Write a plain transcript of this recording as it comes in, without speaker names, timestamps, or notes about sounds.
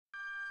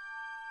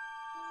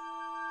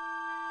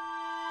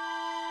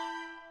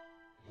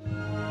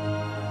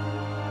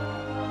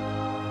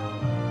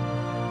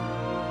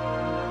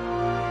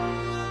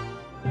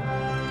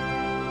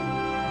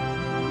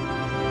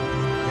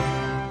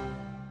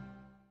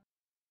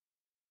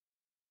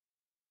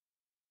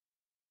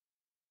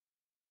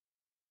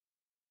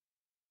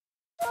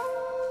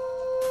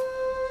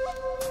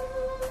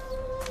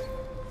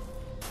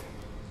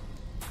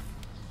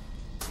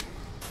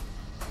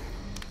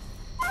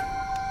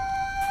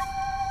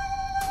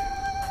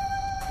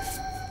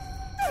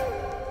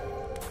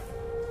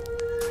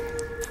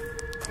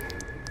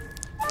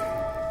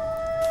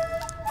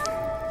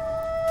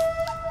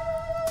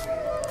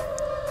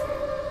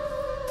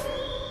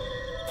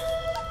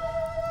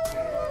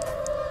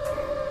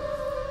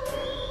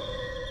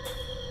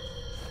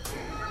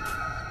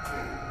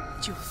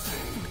就算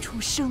付出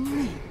生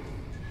命，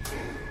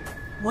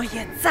我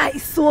也在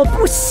所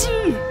不惜。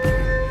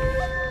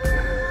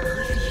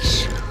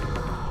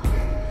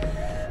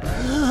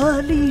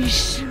何丽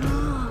舍。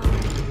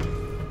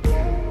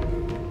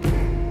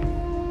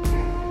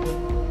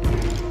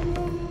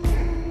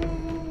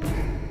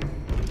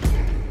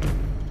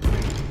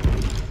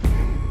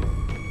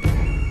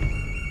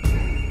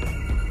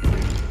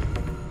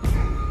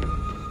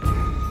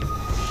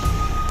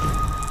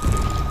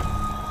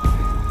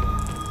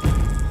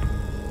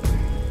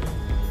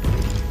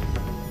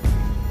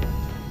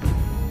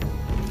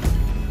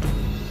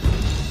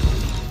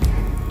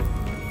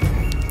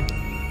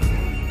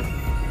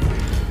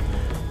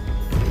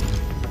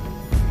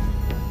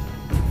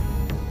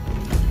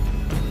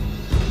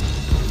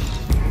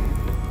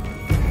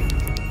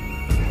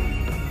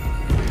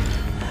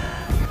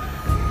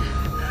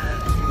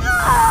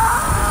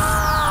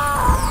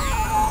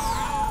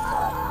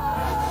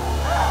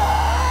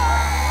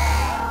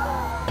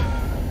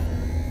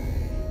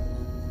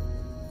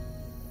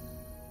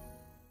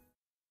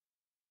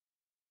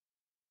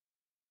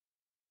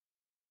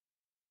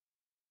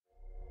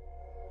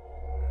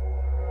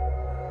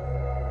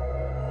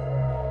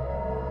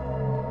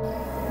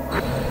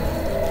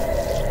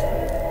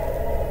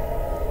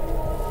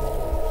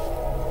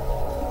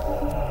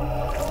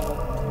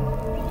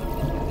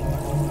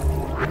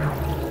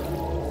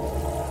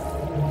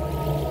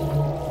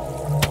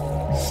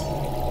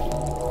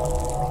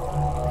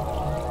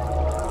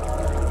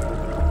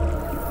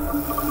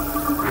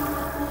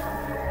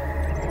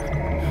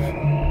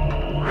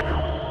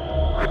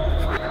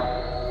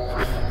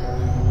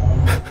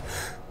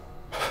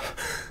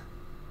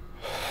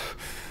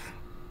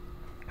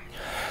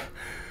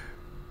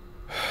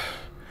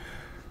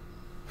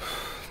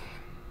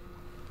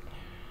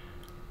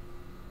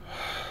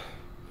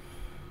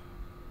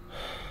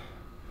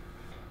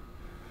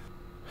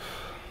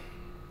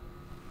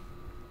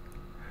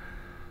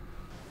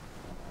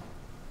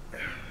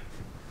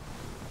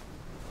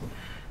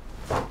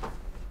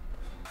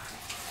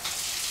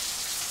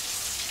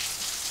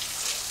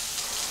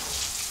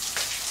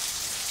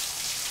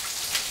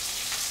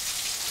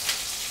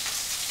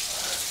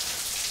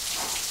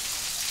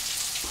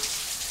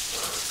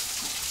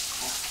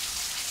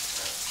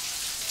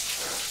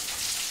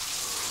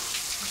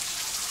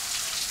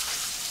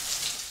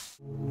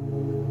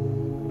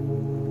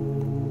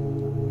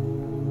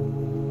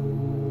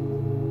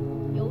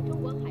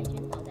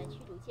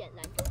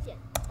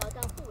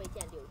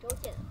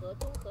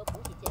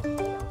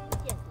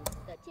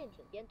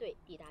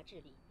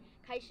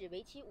开始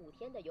为期5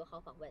天的友好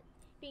访问，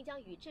并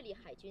将与智利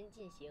海军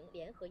进行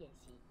联合演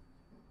习。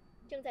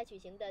正在举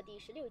行的第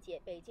16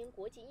届北京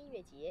国际音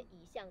乐节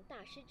以向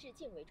大师致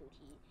敬为主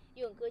题，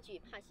用歌剧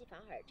《帕西法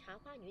尔》《茶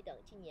花女》等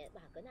纪念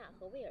瓦格纳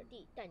和威尔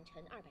第诞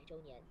辰200周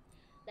年。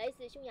来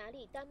自匈牙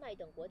利、丹麦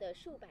等国的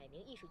数百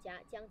名艺术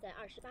家将在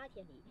28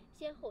天里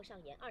先后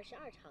上演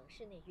22场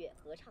室内乐、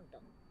合唱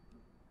等。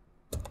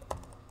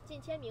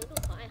近千名路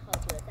跑爱好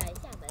者在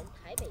厦门、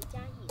台北、嘉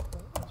义同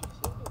步举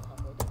行路跑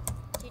活动。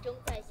其中，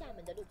在厦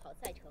门的路跑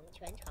赛程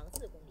全长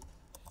4公里，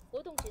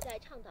活动旨在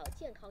倡导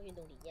健康运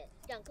动理念，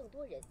让更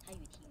多人参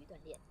与体育锻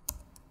炼。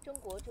中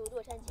国驻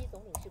洛杉矶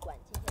总领事馆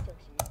今天证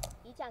实，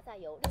一架载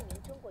有6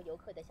名中国游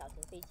客的小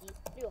型飞机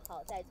6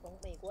号在从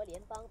美国联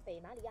邦北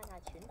马里亚纳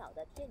群岛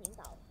的天宁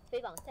岛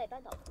飞往塞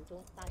班岛途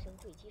中发生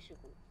坠机事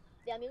故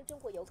，2名中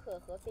国游客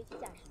和飞机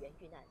驾驶员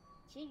遇难，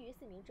其余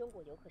4名中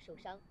国游客受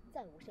伤，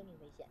暂无生命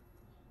危险。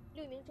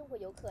6名中国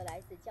游客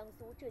来自江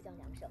苏、浙江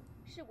2省，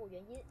事故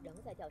原因仍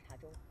在调查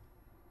中。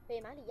北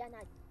马里亚纳。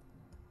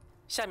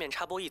下面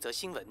插播一则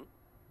新闻：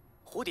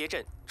蝴蝶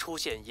镇出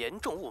现严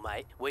重雾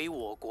霾，为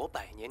我国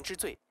百年之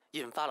最，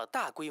引发了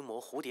大规模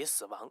蝴蝶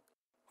死亡。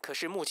可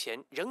是目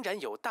前仍然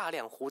有大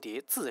量蝴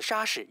蝶自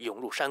杀式涌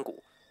入山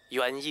谷，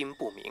原因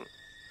不明。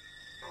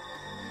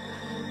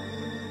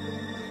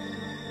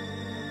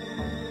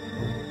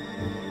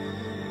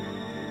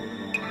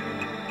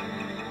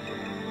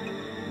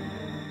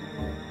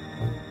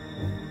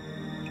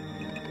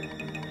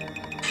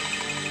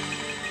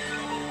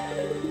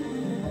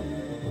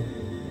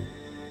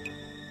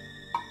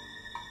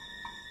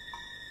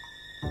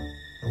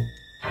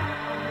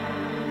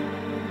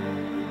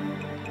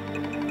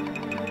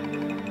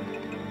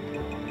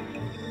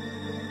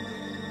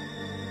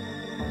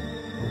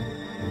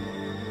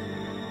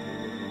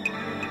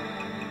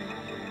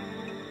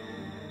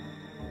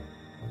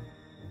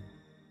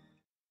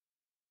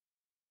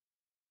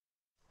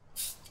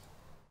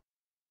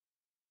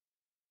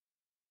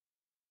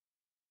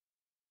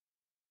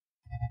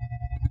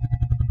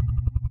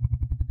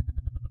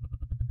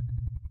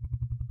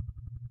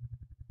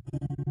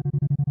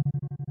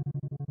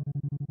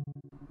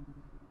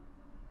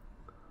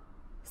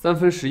3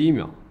分11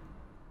秒，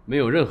没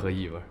有任何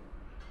异味。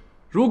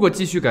如果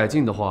继续改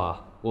进的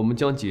话，我们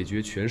将解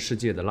决全世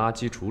界的垃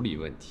圾处理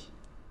问题。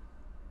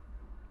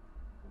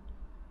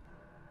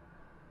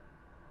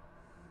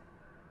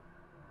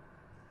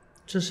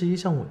这是一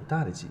项伟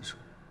大的技术。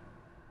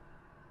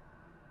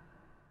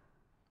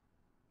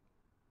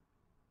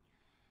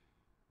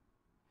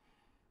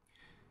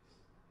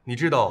你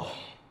知道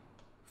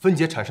分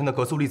解产生的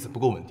格素粒子不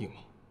够稳定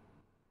吗？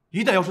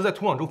一旦要是在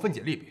土壤中分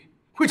解裂变，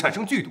会产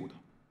生剧毒的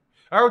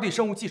LD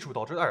生物技术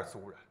导致的二次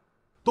污染，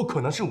都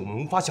可能是我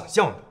们无法想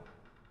象的。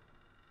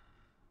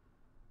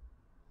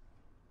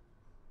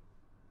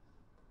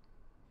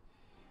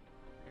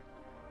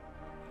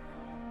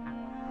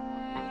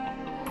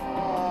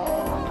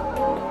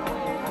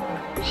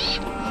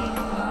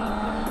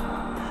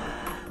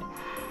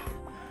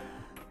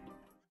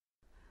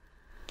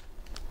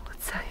我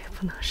再也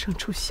不能生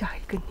出下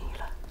一个你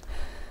了。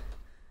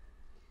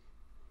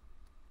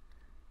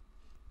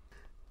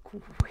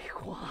顾卫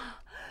华，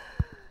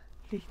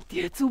灵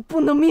蝶族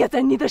不能灭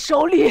在你的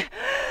手里，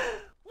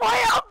我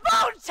要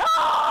报仇！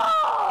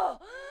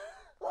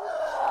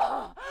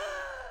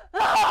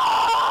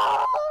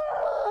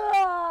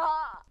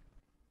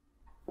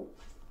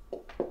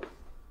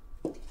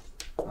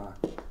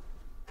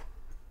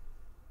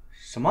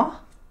什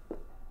么？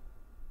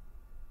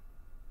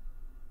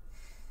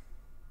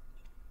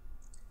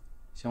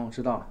行，我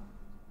知道了，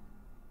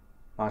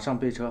马上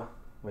备车，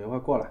我一会儿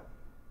过来。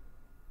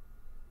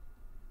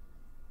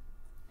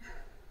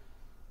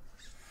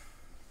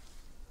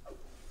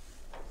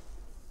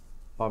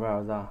宝贝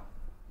儿子，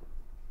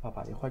爸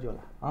爸一会儿就来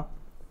啊。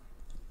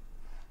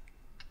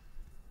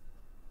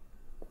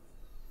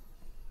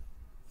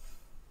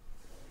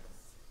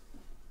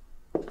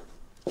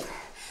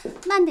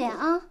慢点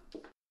啊，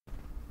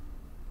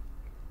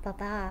宝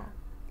宝，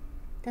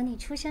等你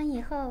出生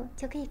以后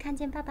就可以看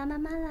见爸爸妈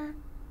妈啦。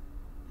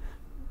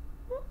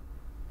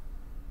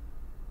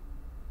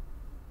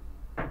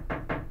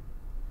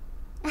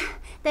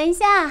等一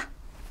下。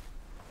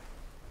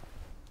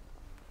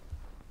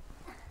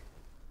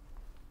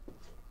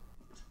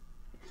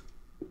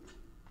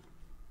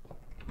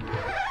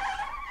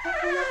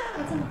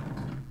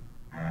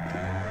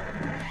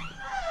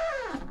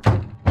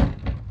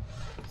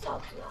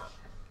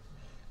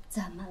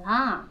怎么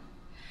了？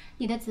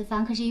你的子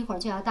凡可是一会儿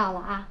就要到了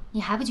啊！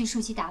你还不去梳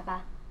洗打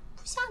扮，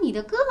不像你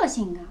的个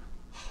性啊！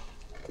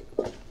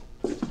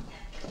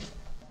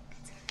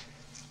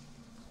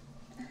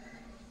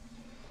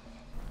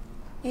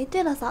哎，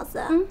对了，嫂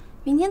子，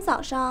明天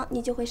早上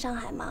你就回上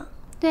海吗？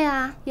对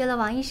啊，约了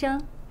王医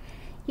生，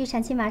预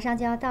产期马上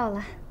就要到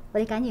了，我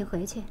得赶紧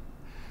回去。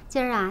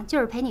今儿啊，就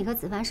是陪你和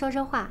子凡说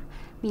说话，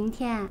明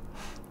天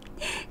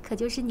可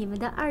就是你们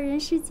的二人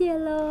世界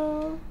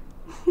喽。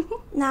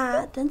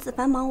那等子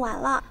凡忙完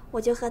了，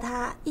我就和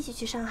他一起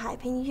去上海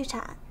陪你预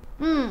产。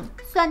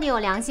算你有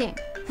良心。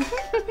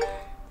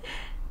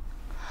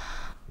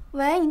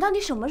喂，你到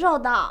底什么时候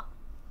到？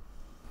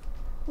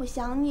我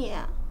想你。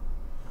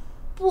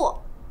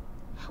不，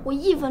我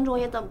1分钟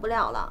也等不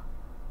了了。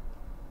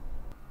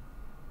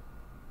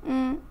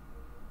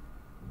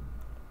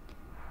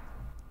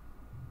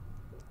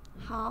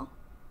好。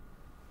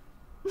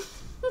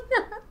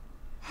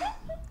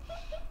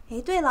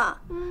哎，对了，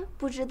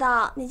不知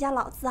道那家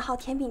老字号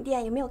甜品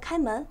店有没有开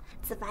门？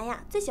子凡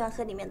呀，最喜欢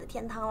喝里面的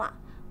甜汤了，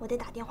我得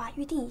打电话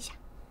预定一下。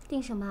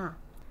订什么？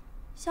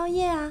宵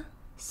夜啊。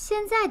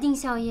现在订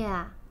宵夜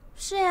啊？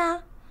是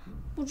呀，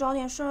不找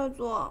点事儿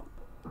做，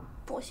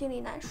我心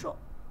里难受。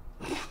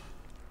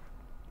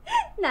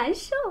难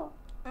受？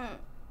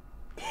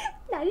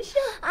难受？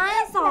哎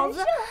呀，嫂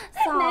子，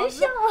难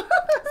受，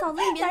嫂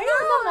子你别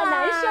那么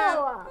难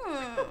受啊！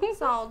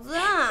嫂子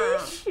啊，真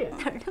是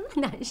哪儿那么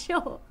难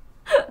受？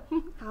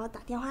好，打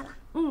电话啦。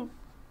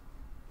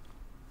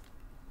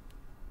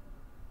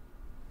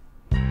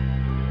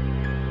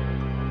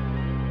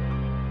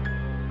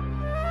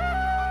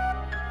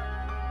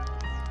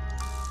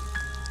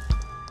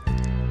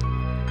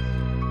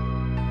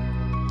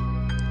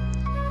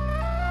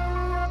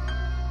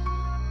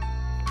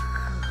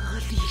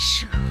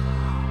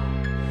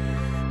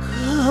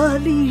合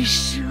力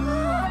蛇，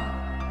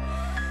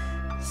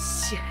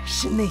显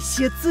示那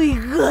些罪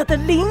恶的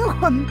灵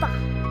魂吧！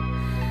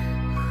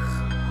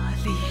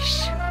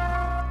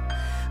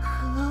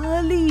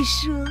合力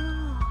蛇。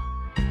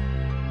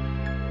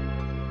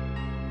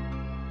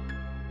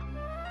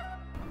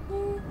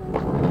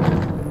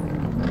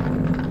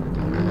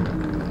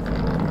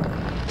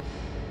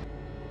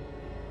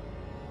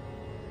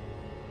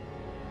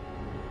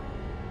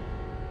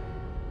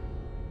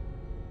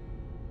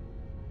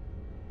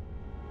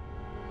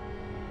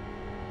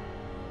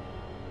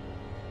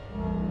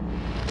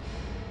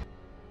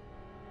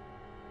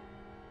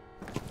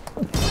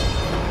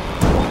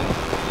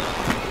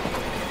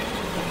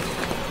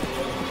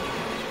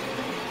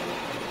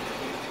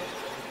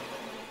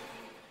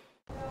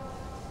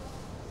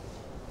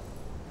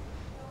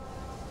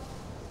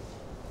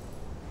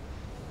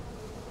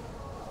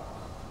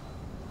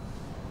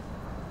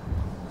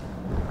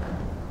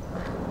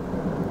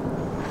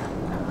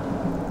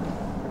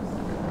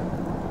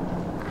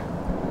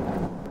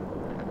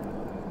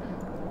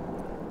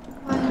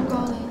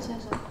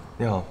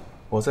你好，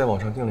我在网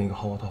上订了一个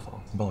豪华套房，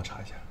你帮我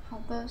查一下。好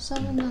的，身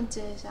份证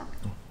接一下。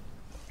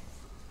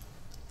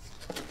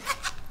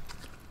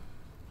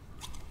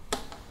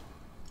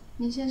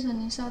林先生，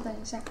您稍等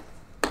一下。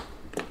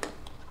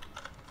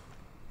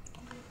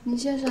林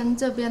先生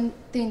这边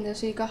订的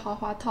是一个豪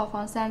华套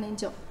房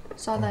309，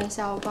稍等一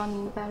下，我帮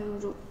您办入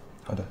住。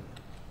好的。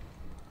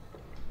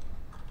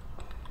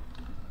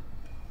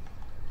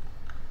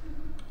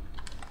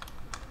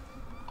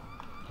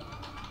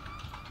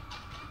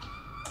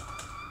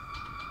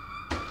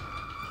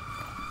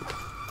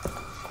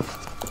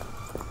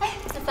哎，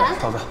子凡，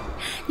嫂子，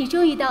你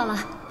终于到了，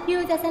悠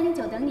悠在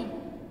309等你。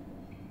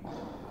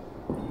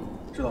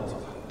知道了，嫂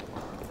子。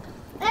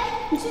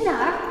哎，你去哪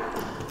儿？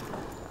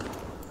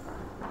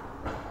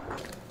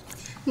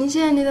林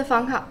先生，您的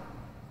房卡。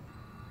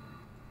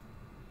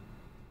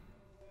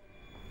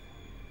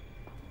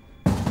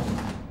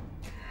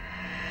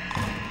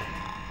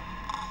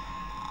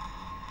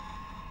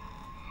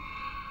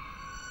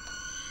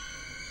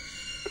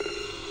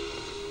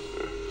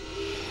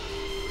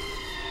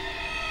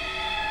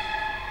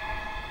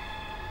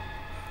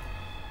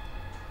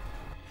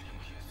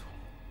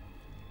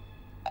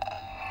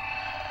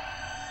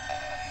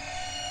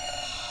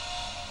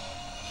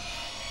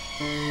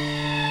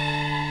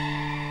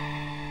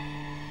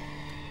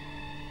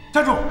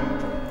站住！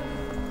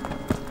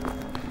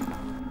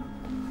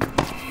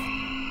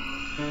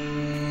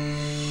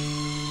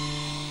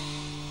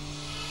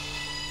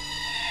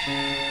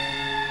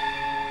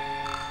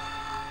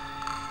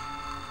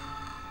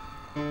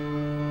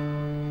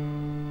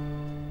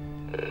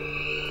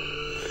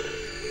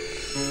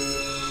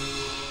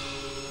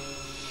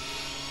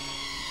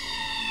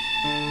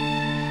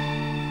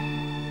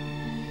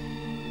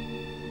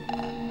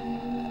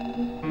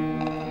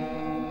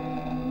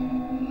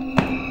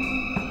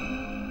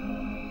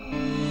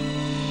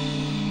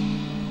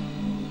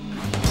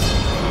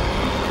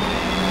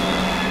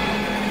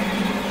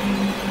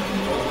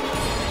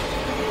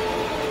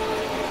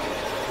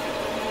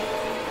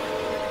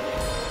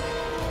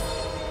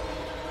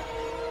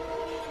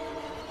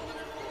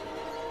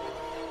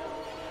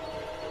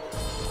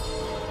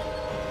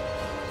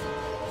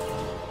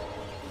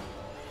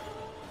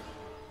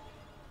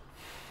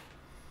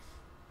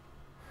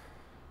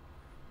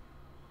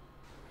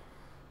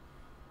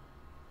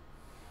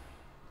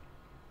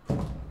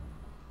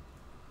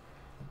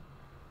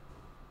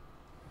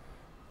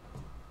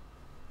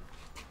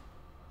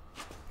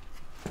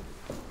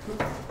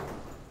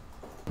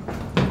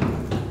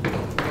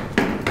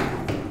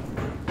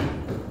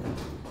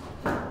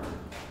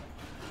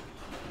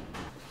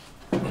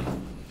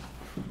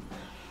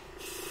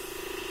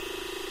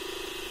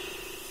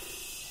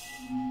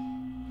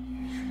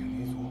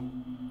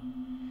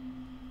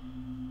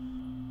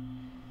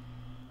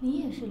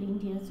你也是灵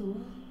蝶族？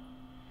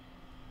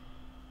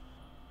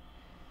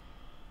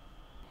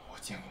我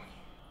见过你。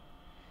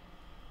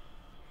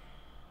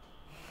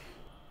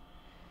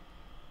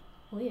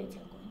我也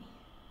见过你。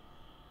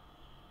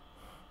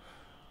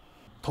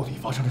到底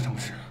发生了什么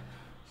事？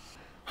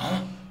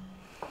啊？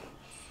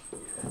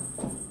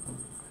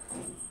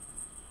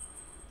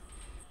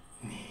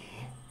你？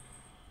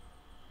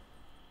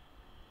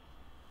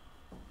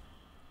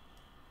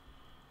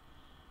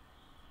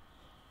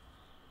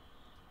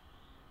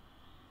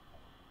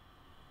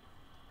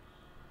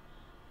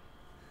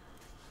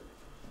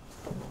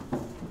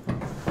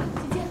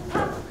姐姐，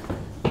他。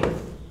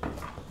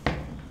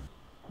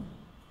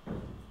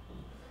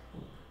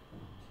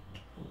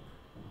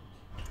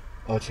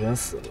阿全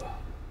死了，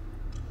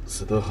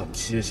死得很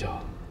蹊跷。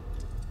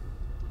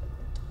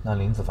那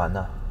林子凡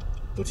呢？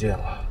不见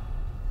了。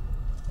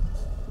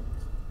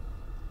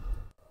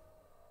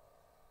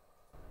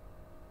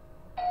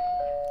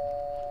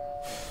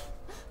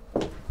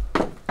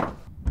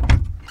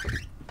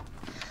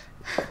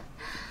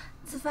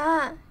子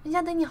凡，人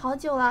家等你好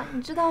久了，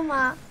你知道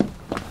吗？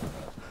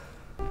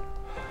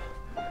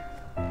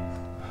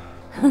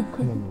看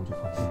到你我就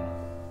放心了。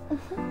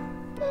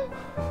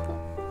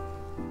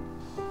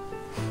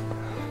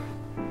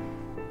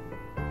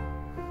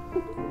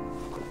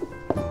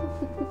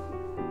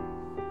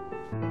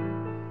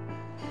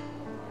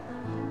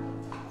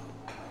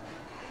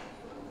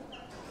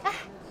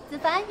子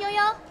凡，悠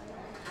悠，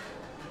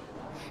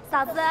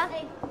嫂子。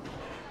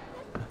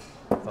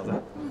嫂子。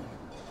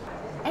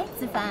哎，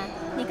子凡，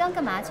你刚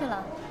干嘛去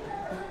了？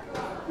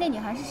那女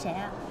孩是谁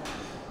啊？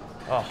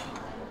啊，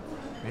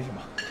没什么，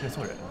认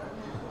错人了。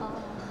哦。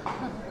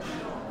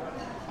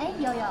哎，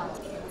悠悠，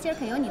今儿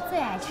可有你最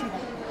爱吃的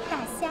大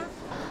虾。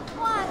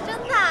哇，真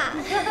的？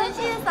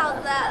谢谢嫂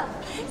子。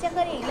先喝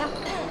点饮料。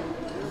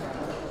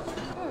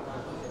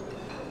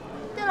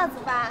对了，子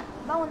凡，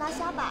你帮我拿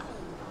虾吧。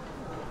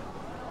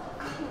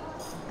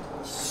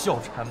笑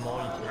馋猫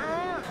一天。哎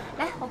呀，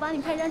来，我帮你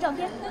拍张照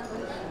片。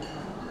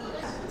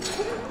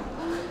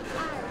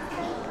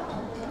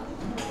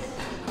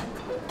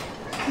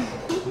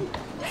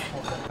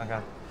看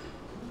看。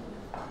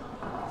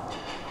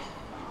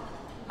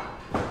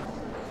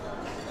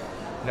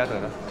你俩等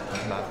着，我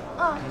去拿。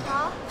嗯，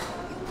好。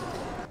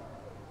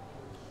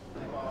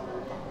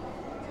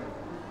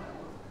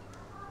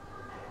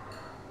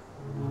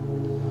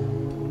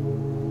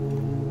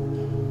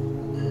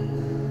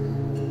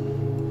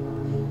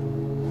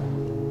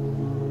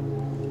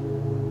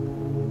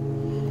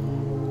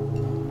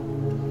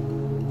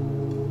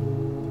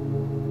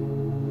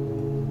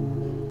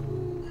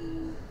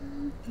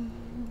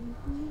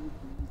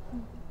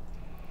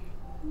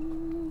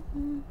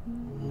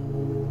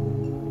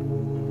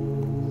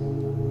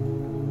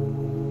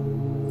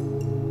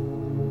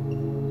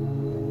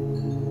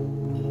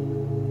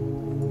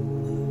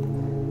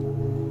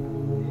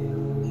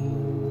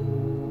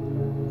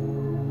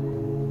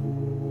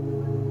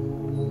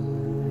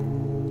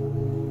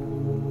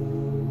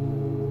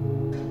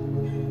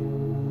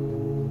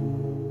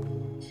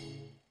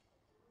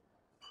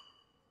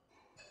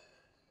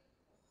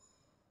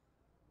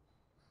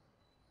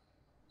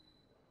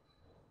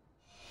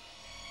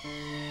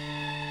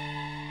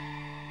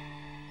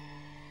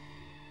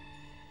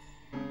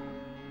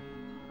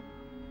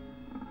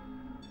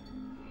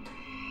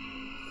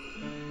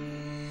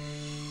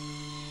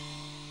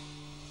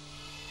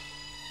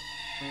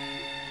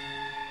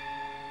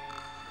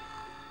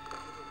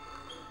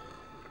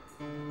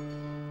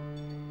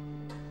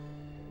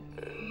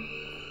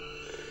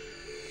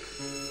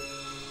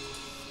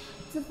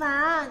子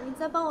凡，你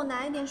再帮我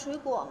拿一点水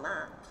果嘛。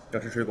要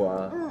吃水果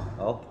啊？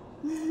好。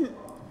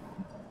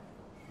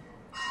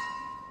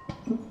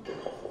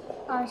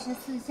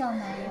24孝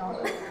奶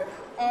油，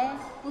哎，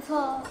不错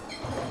哦。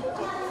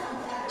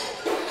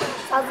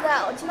嫂子，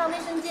我去趟卫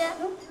生间。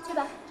去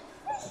吧。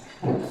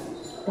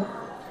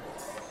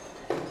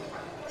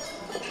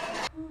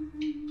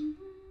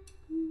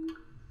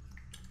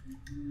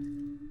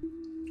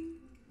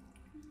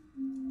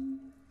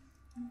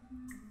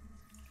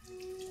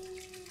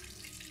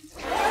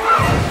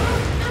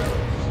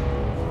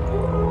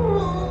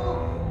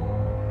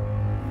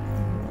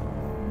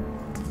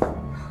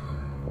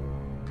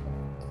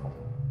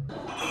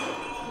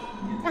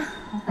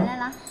回来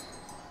了。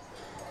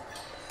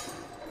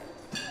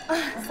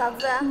嫂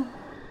子，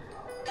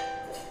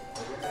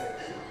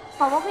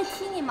宝宝会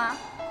踢你吗？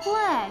会，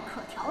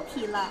可调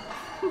皮了。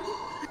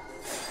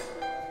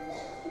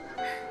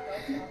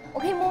我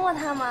可以摸摸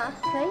他吗？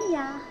可以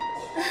呀。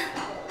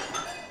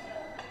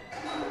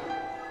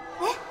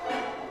哎，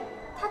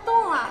他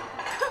动了。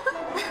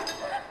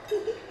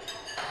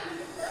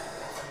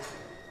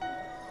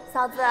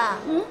嫂子，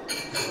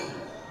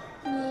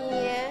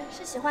你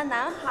是喜欢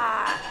男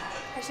孩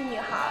还是女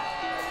孩？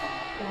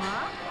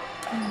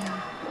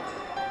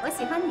我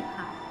喜欢女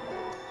孩。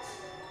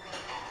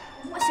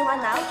我喜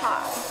欢男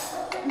孩。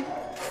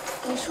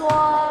你说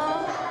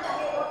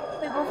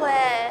会不会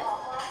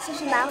既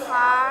是男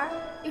孩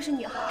又是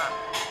女孩？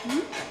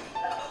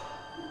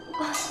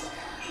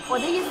我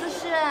的意思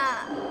是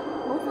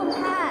龙凤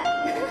胎。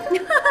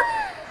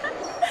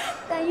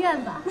但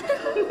愿吧。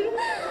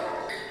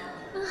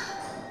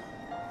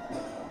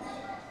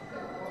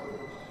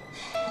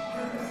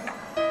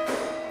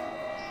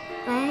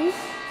喂，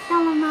到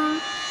了吗？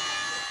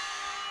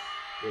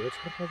我的车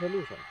还在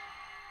路上，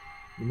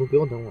你们不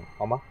用等我，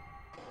好吗？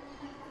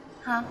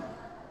好，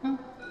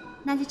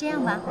那就这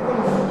样吧。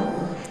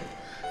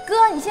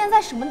哥，你现在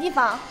在什么地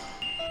方？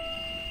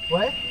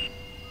喂。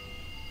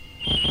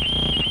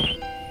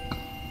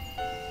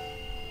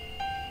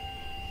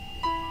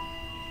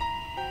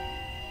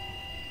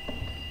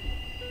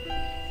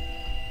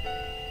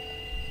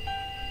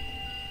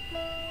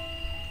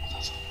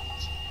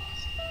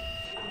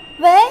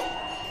喂。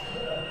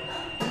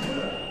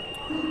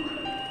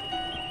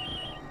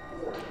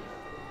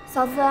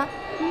嫂子，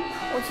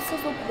我去厕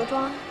所补个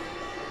妆。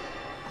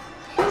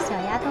小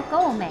丫头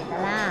够美的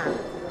啦。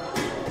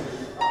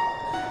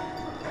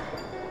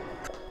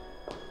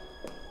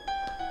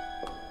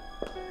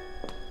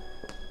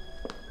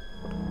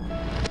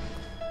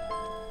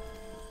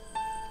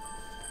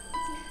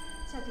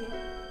小蝶，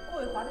顾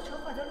伟华的车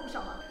坏在路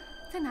上了，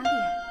在哪里？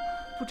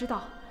不知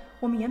道，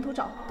我们沿途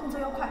找，动作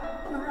要快，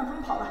不能让他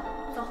们跑了。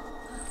走。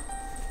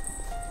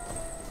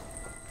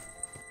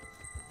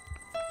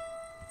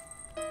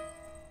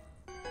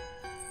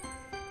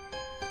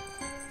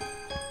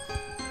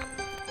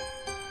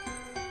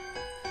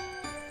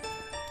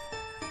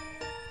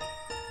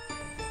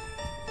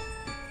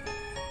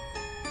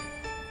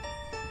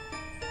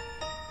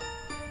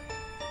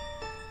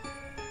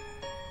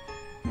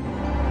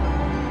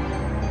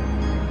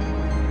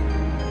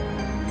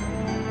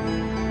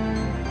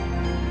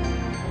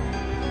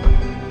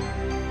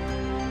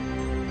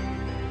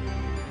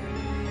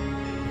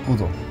顾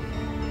总，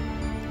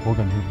我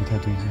感觉不太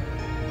对劲，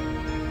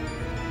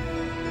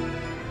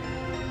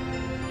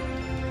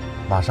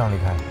马上离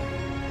开。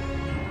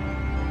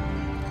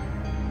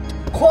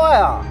快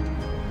啊！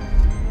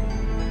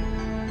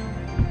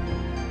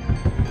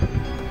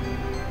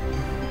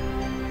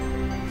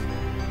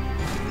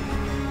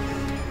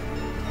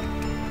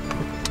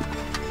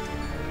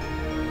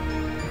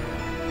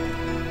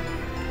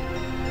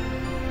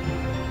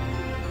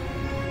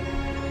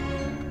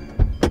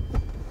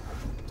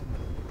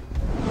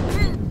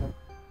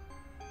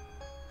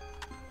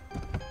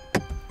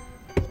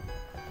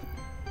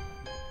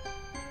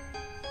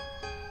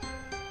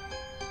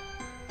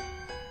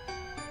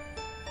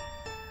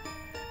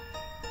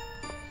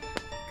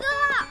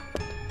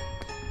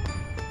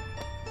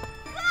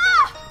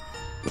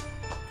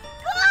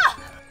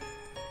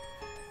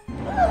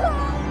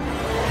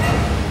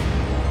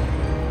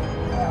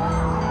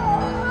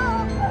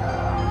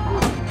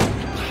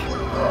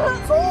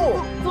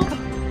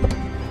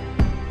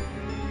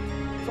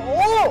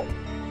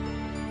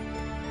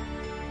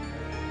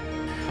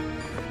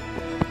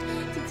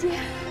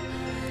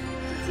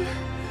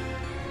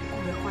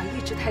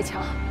太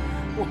强，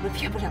我们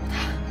骗不了他。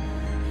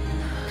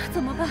那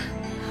怎么办？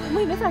我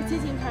们也没法接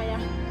近他呀。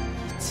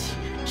以其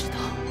人之道，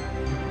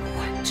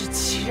还治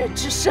其人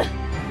之身。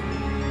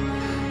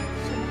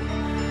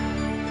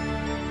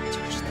就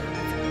是他们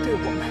怎么对我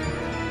们，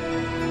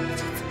我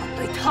就怎么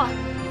对他。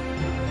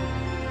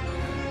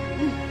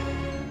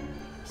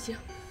行。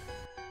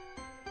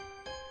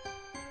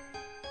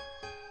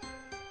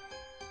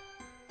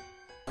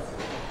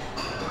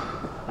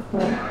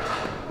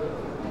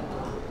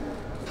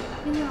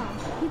悠悠，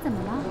你怎么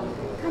了？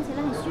看起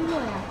来很虚弱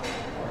呀。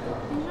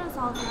没事，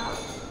嫂子，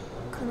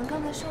可能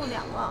刚才受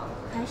凉了。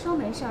还说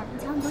没事儿，你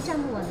瞧你都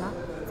站不稳了。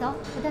走，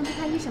我带你去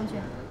看医生去。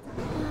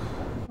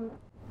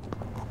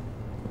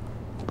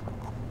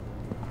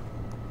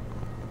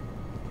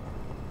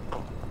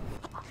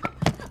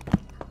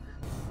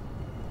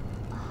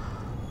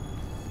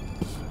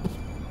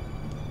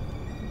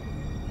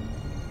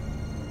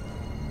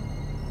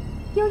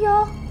悠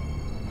悠，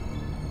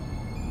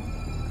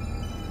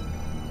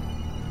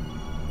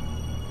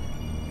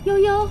悠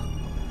悠，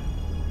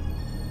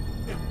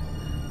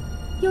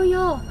悠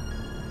悠，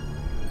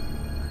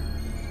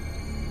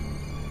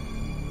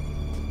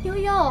悠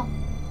悠，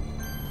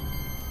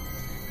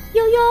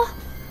悠悠。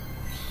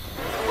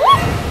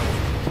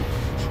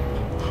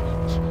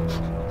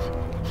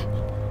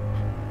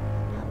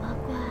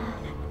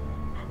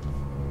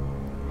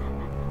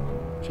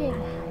 这个孩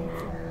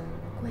子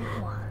归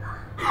我了。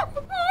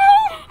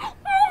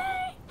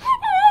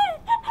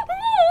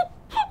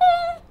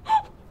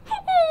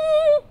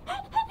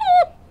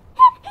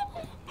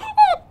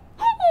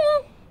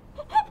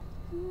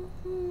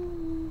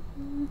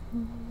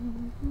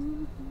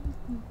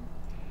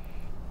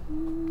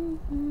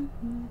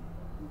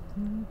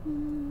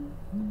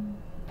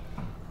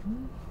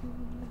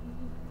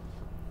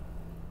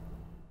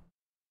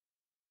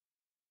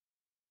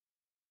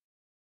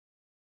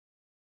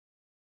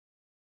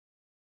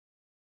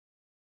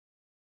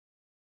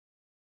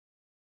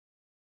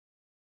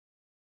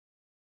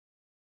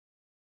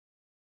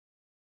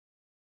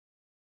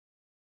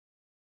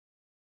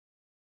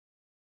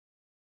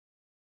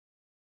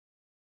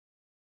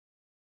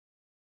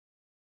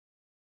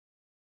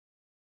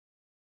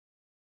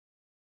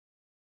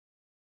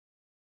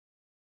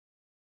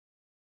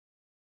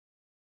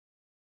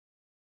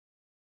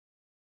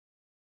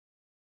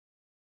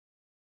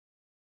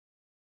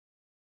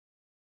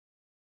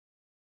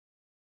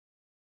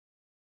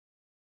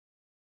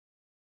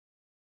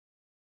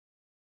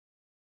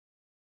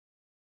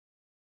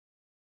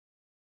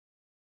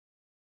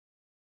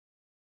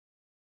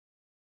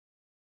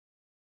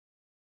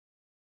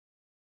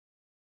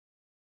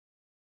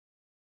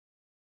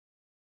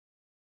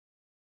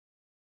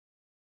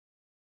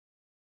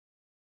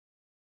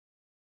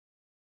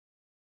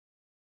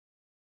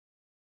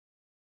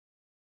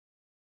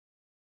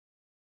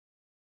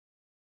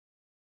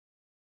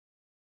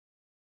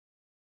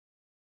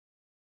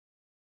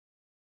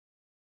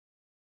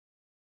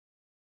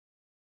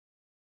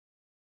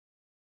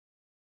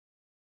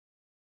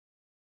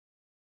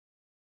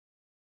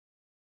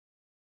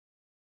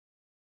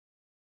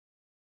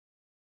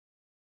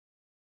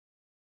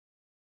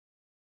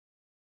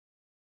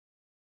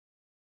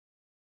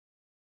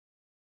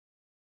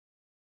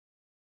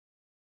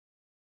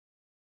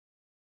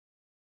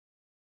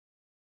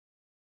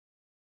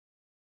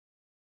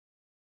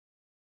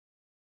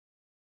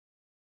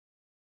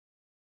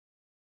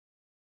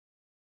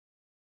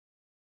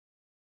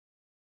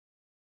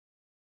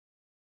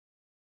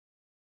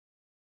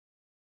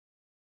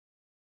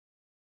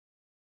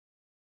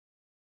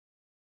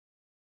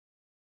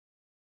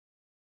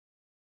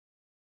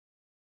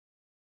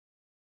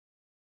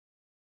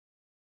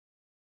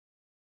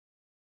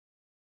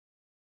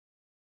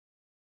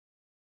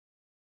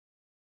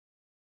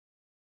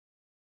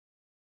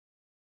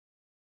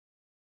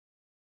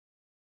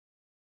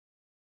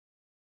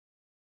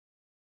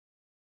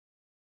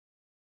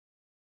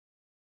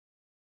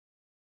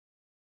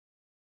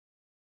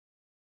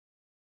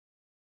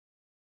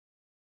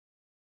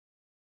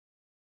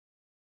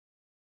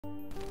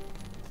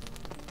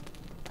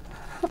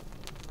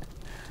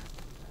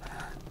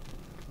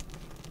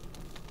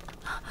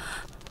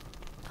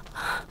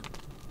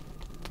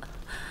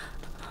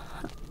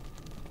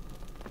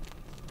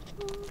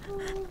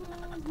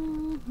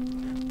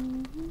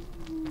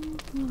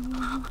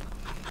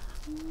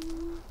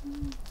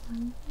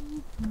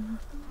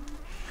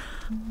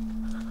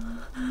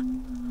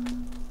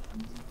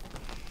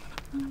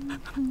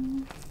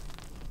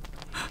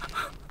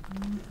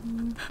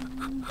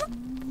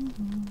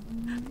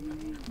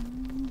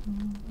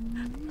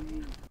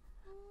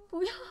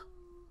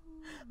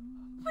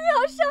不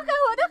要伤害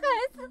我的孩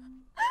子！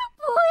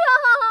不要！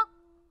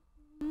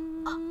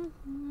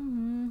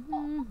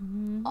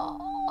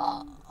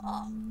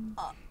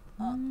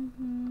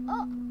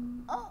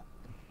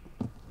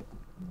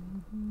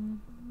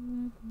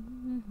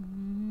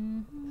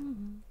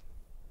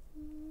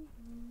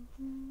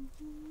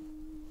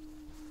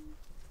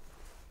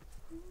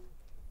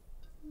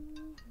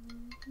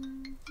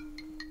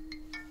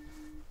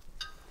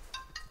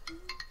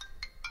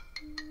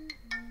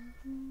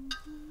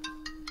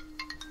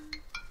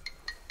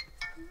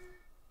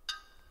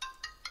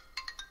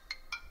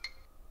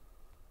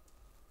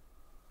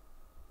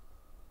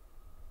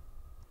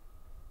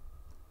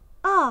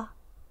哦，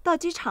到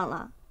机场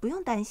了，不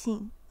用担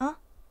心啊。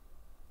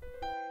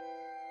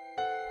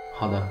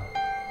好的，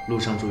路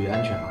上注意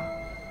安全啊。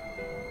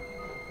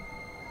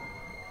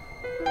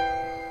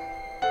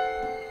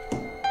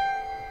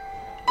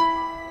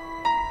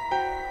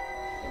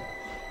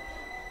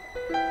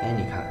哎，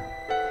你看，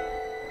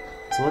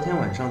昨天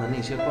晚上的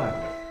那些怪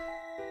物，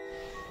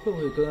会不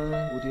会跟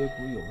蝴蝶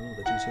谷有肉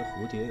的这些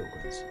蝴蝶有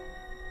关系？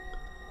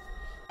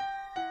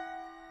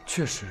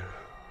确实，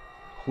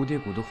蝴蝶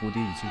谷的蝴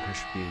蝶已经开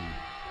始变异，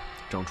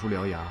长出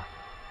獠牙，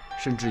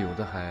甚至有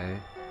的还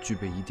具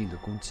备一定的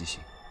攻击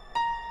性。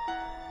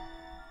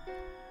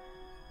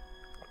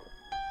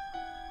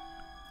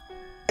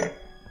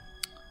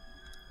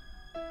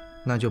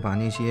那就把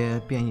那些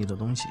变异的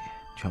东西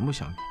全部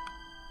消灭。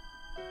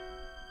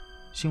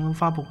新闻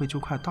发布会就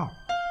快到了，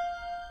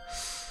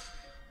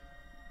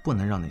不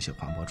能让那些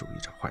环保主义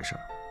者坏事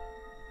儿，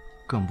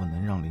更不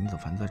能让林子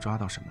凡再抓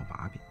到什么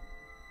把柄。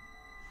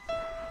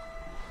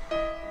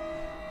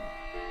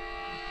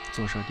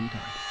做事低调一点，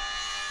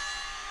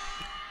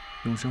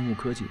用生物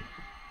科技，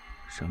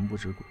神不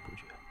知鬼不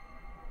觉。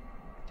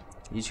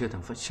一切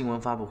等新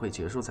闻发布会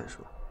结束再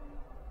说。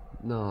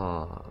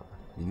那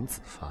林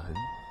子凡，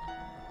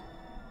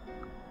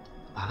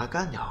把他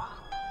干掉啊！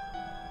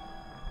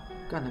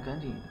干得干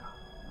净一点啊！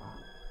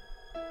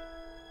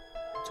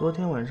昨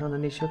天晚上的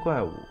那些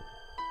怪物，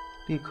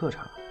立刻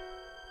查，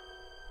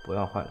不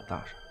要坏了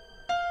大事。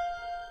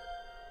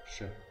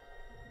是。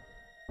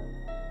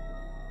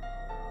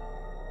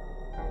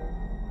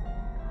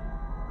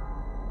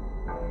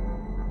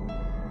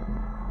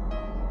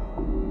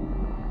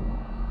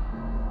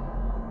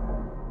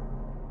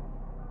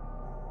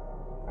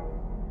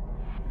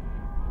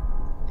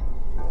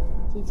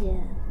姐姐，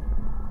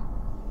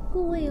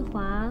顾卫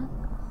华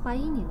怀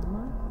疑你了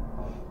吗？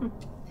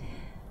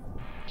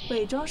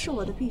伪装是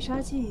我的必杀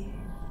技，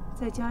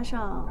再加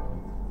上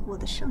我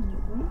的圣女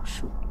巫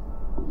术，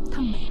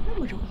他没那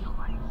么容易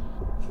怀疑。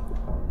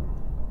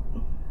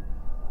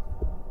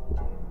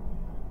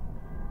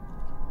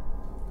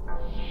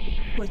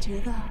我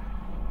觉得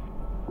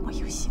我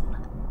又醒了。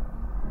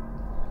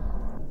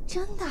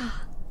真的？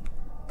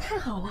太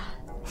好了！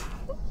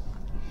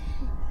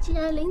既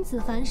然林子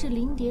凡是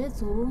灵蝶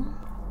族，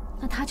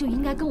那他就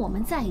应该跟我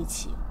们在一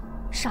起，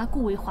杀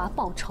顾卫华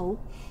报仇。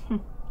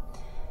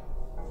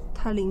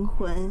他灵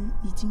魂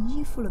已经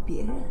依附了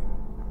别人，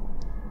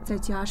再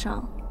加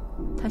上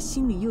他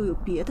心里又有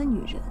别的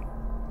女人，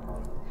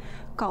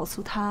告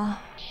诉他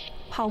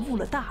怕误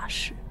了大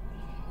事，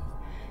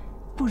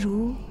不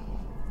如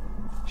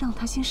让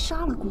他先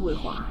杀了顾卫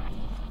华，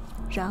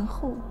然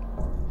后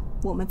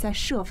我们再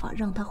设法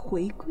让他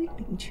回归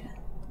灵泉。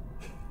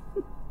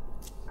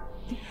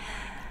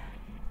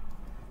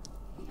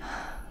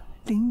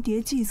灵蝶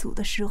祭祖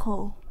的时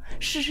候，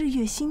是日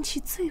月星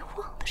气最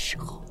旺的时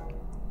候，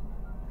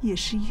也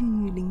是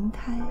孕育灵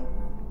胎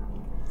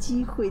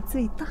机会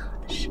最大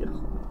的时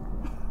候。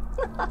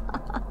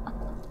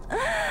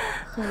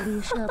贺力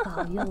社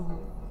保佑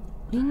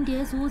灵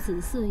蝶族子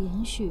嗣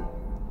延续。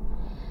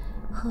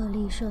贺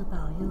力社保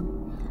佑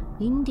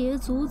灵蝶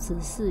族子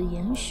嗣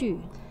延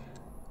续。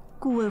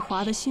顾卫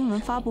华的新闻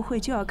发布会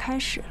就要开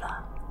始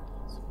了，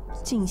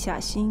静下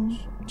心，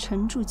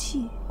沉住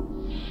气，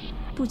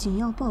不仅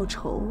要报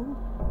仇，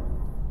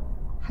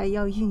还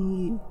要孕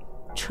育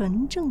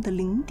纯正的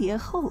灵蝶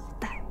后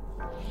代。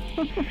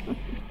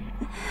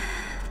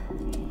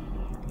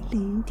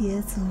灵蝶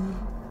族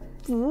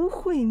不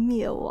会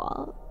灭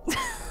亡。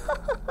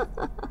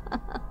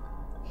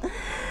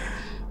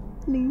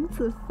林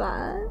子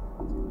凡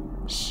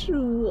是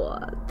我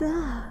的。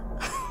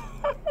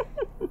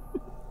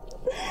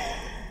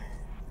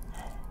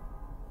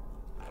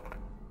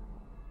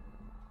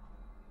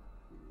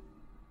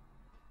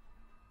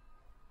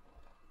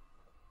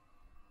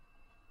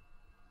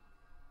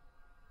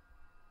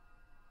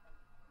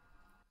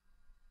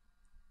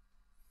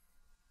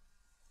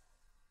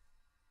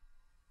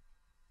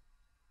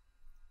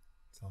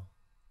走。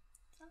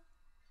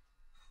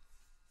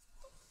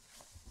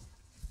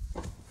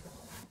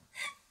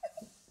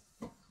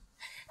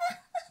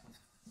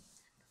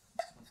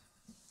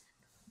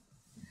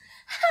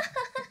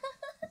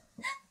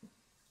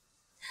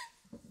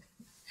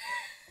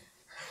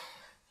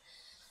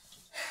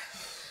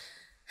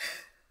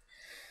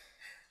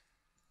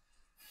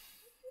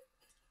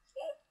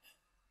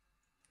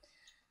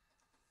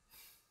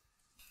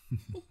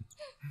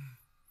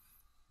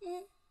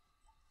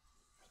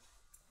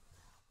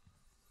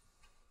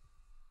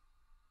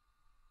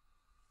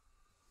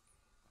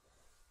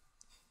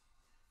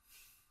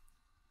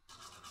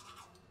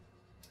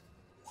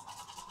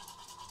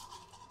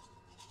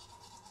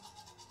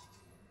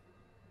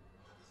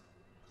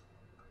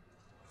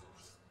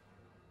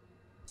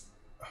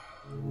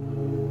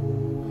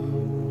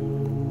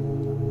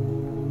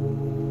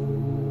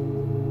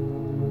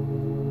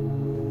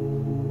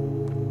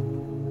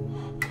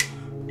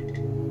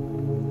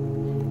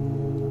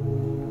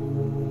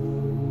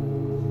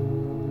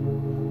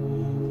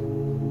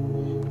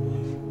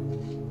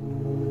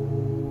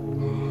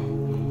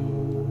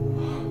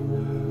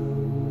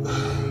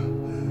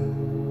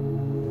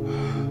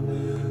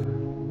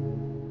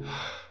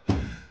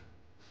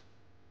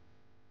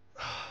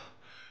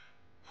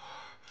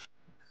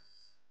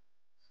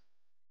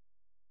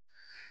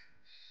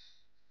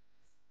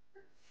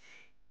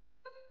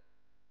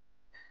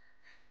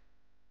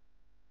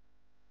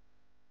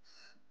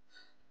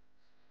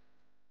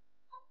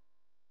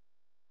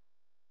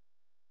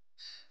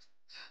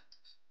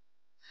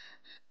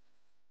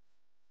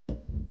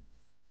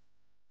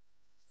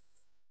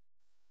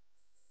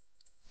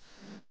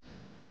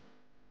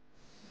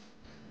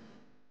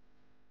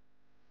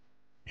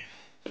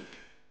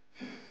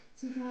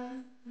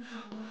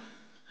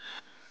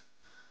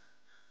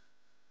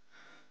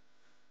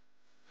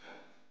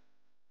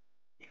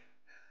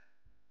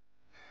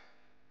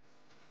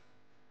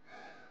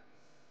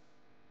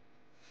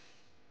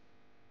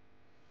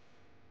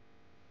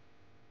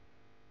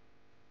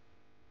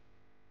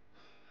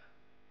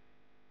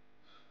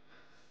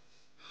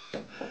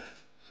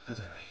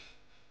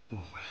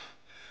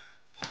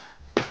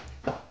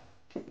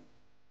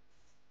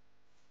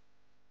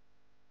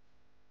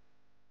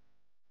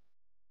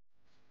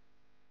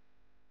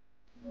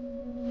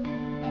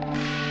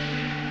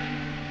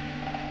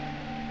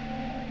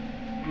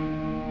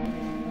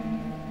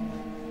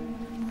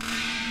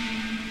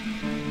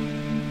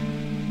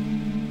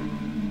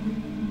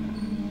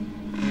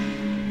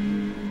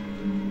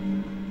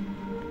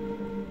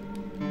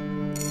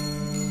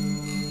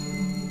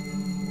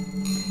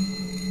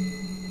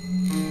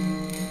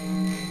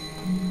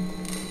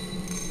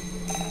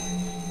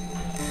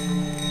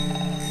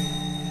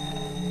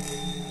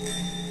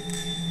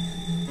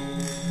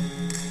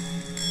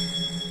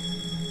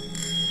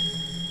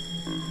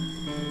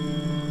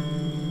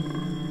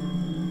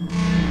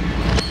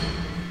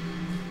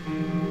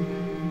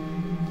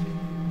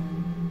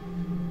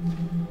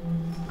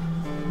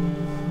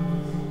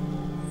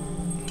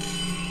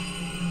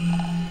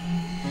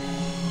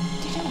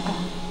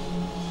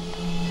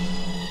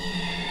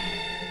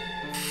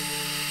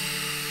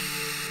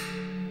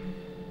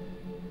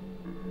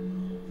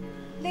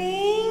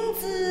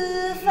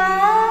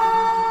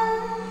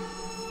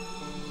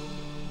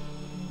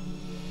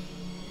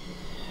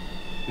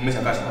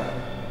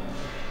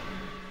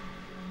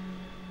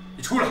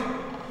你出来！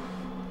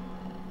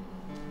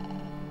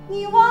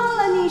你忘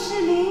了你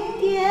是灵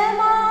蝶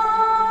吗？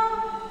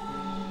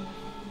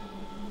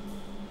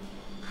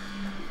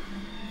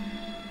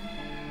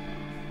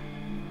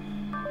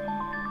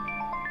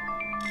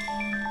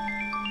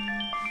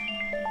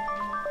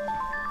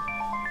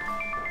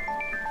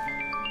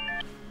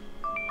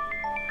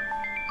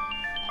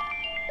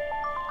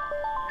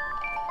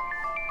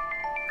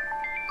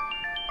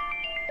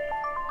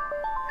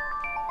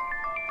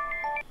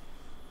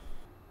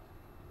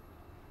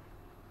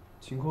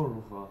情况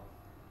如何？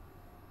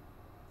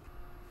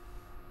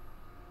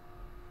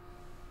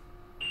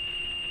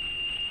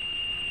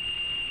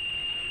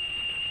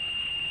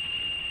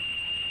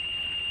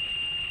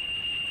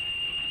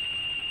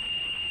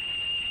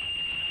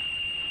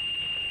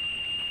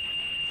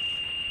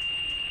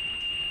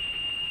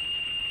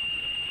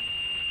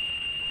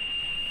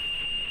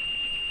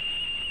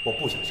我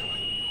不想伤害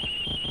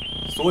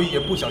你，所以也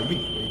不想与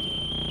你为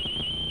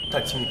敌。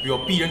但请你不要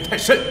逼人太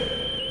甚。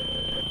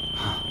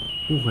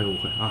误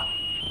会啊，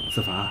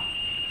子凡，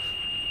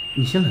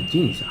你先冷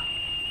静一下。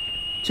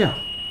这样，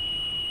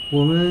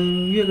我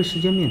们约个时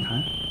间面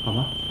谈，好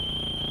吗？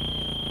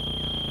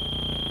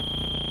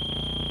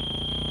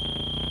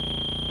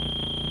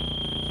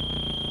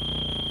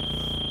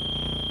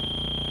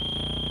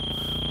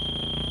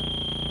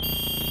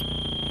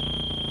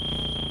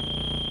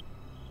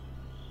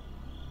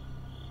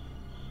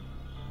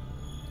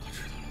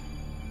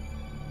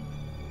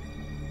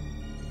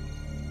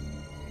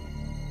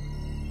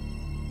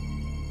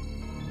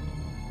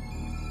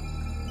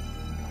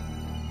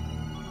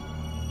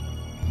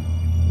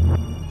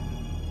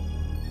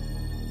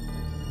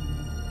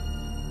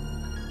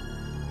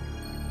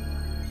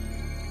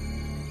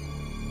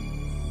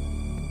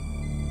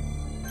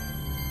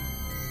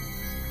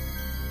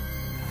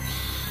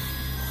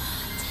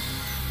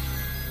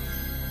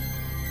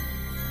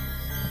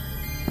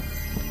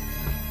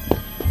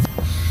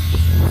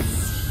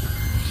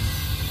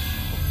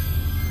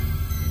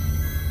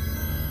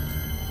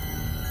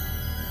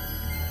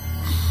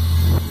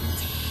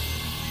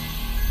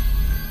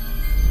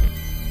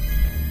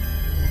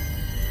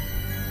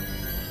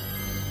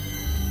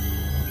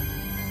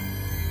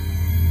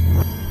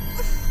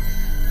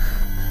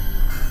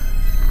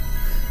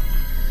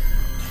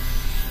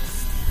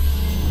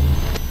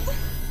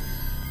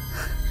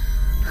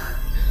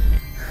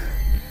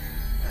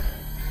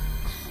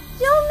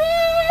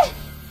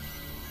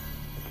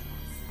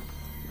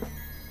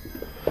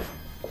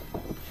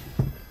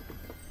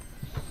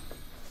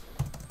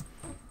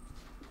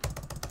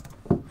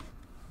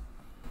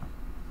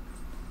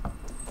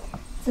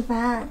子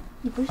凡，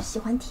你不是喜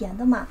欢甜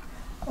的吗？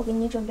我给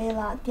你准备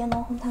了滇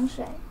农红糖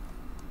水。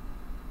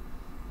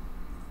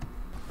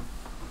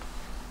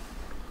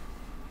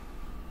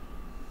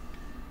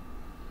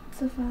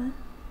子凡，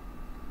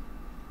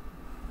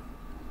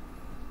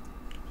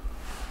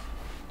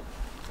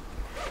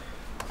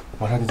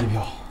马上订机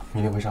票，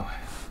明天回上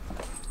海。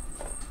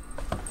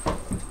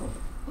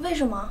为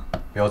什么？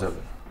不要再问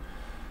了，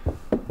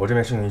我这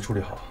边事情一处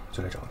理好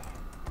就来找你。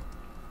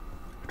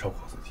照顾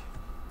好自己。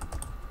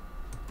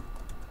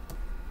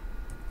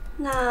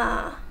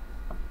那，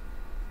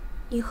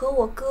你和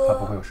我哥……他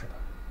不会有事的，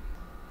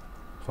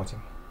放心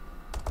吧。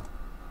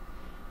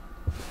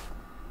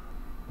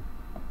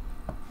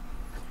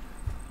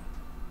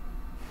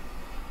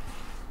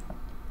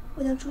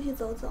我想出去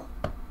走走。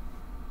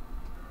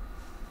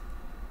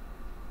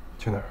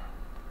去哪儿？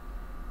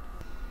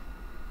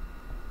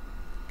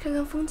看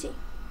看风景。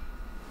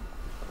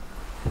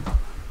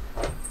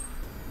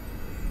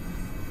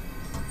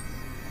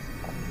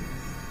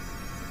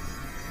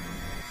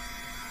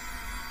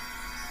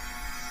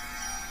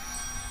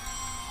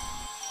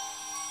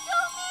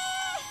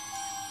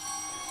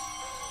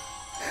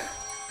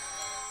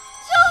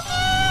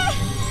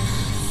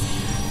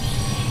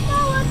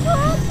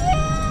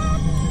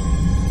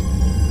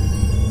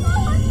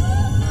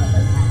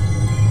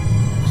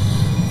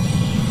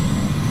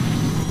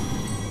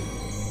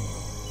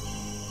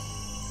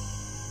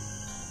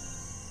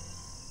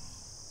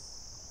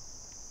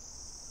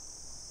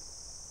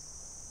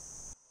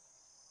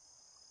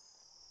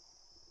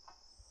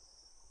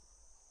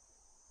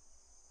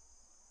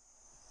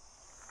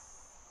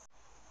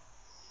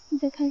你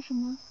在看什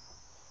么？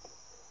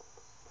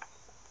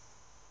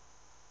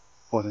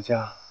我的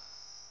家。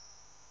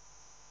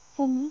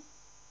怎么？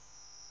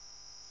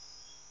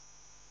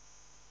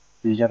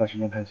离家的时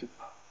间太久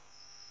了，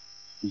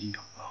已经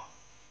找不到了。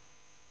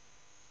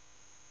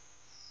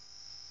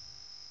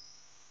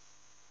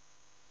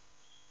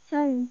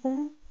家人在，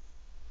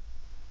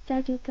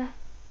家就在。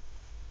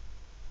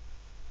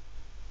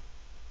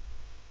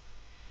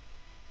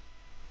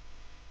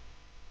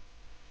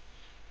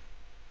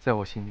在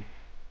我心里，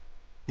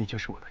你就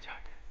是我的家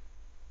人。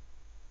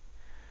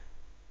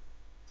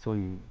所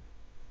以，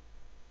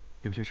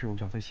有些事我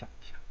想再想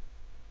一下。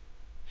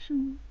是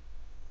吗？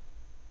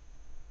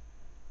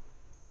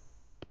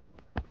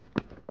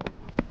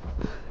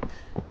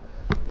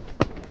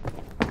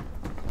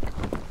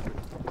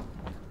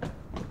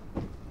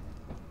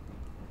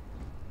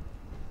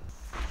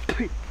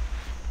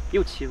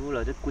又起雾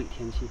了，这鬼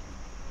天气，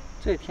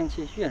这天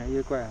气越来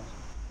越怪啊！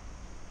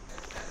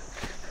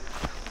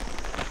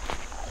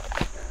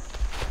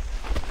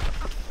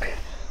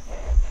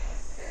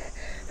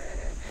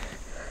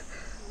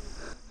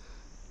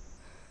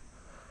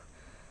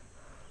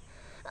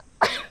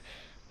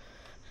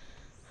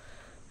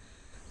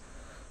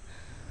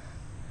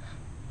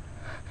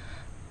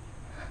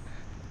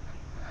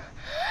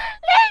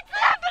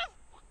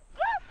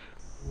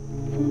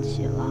风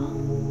起了，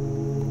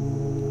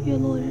月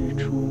落日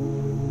出，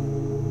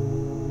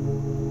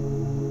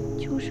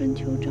秋生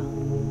秋长，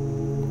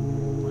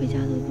回家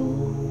的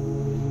路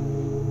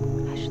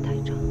还是太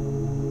长。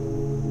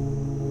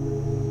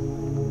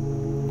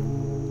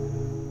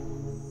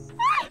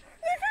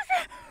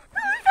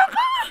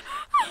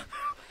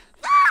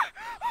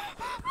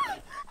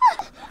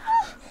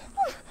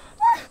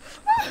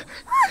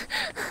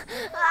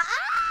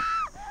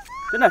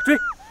在哪追？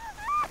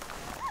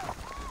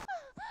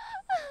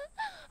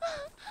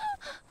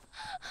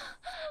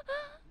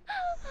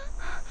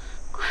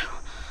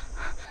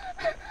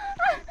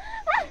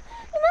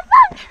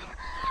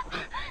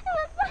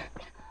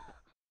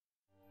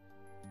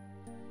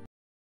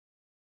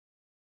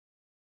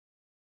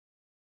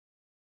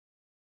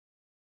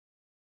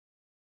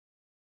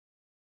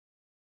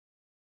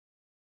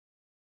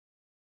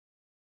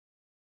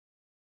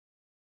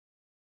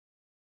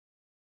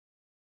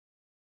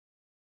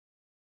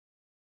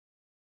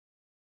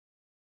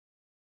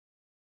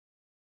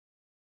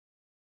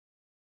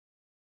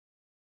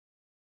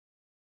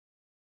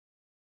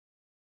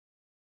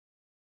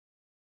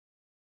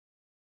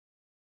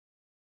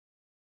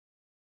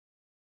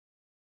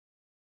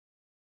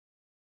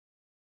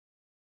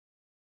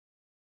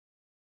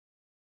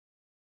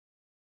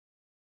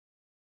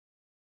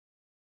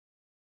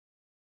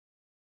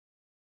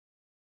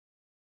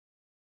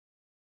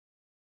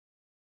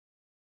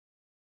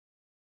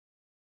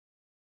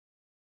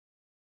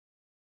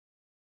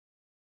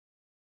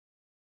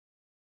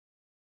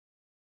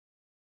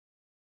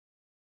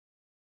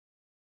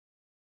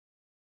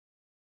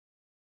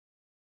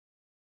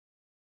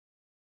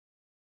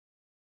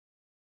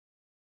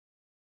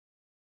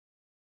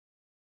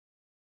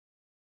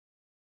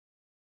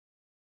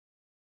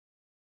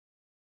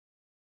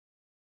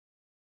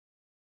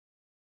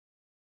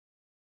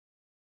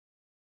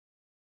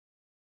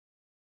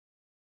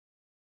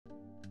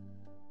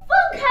放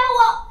开我！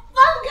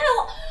放开我！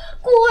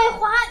顾卫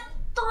华，你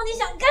到底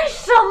想干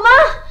什么？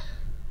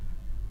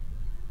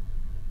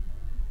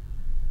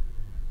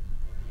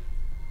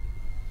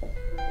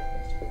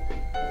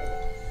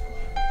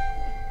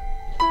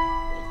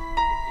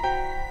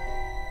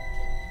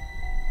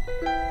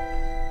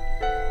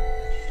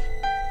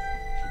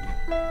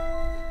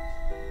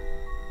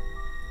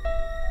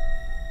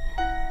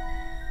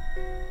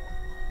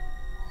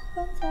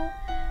刚才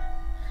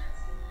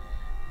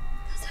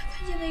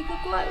看见了一个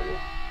怪物，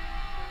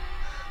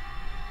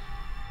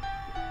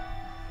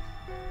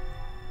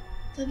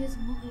到底怎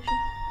么回事？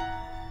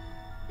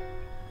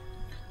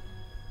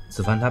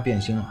子凡他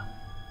变心了，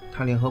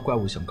他联合怪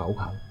物想搞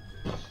垮我。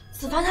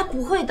子凡他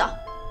不会的。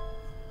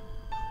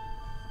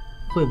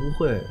会不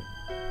会？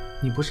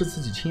你不是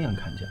自己亲眼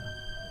看见的？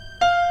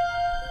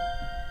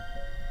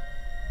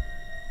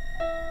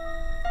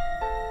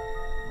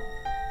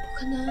不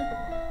可能，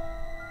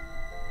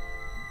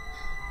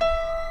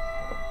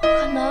不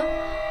可能！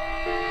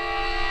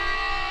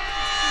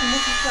怎么回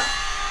事？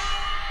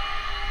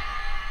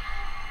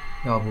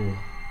要不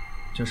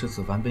就是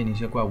子凡被那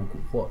些怪物蛊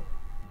惑了。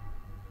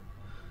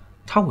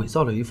他伪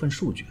造了一份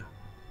数据，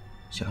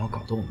想要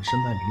搞得我们身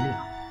败名裂，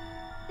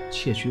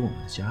窃取我们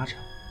的家产。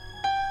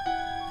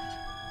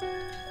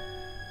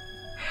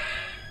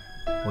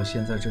我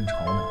现在正愁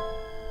呢，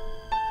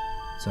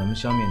怎么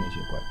消灭那些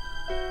怪物，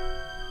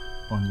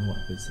帮你挽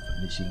回子凡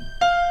的心。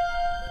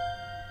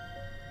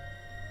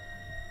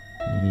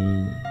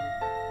你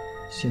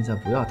现在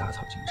不要打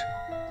草惊蛇，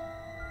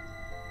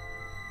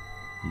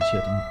一切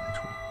都我来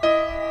处理。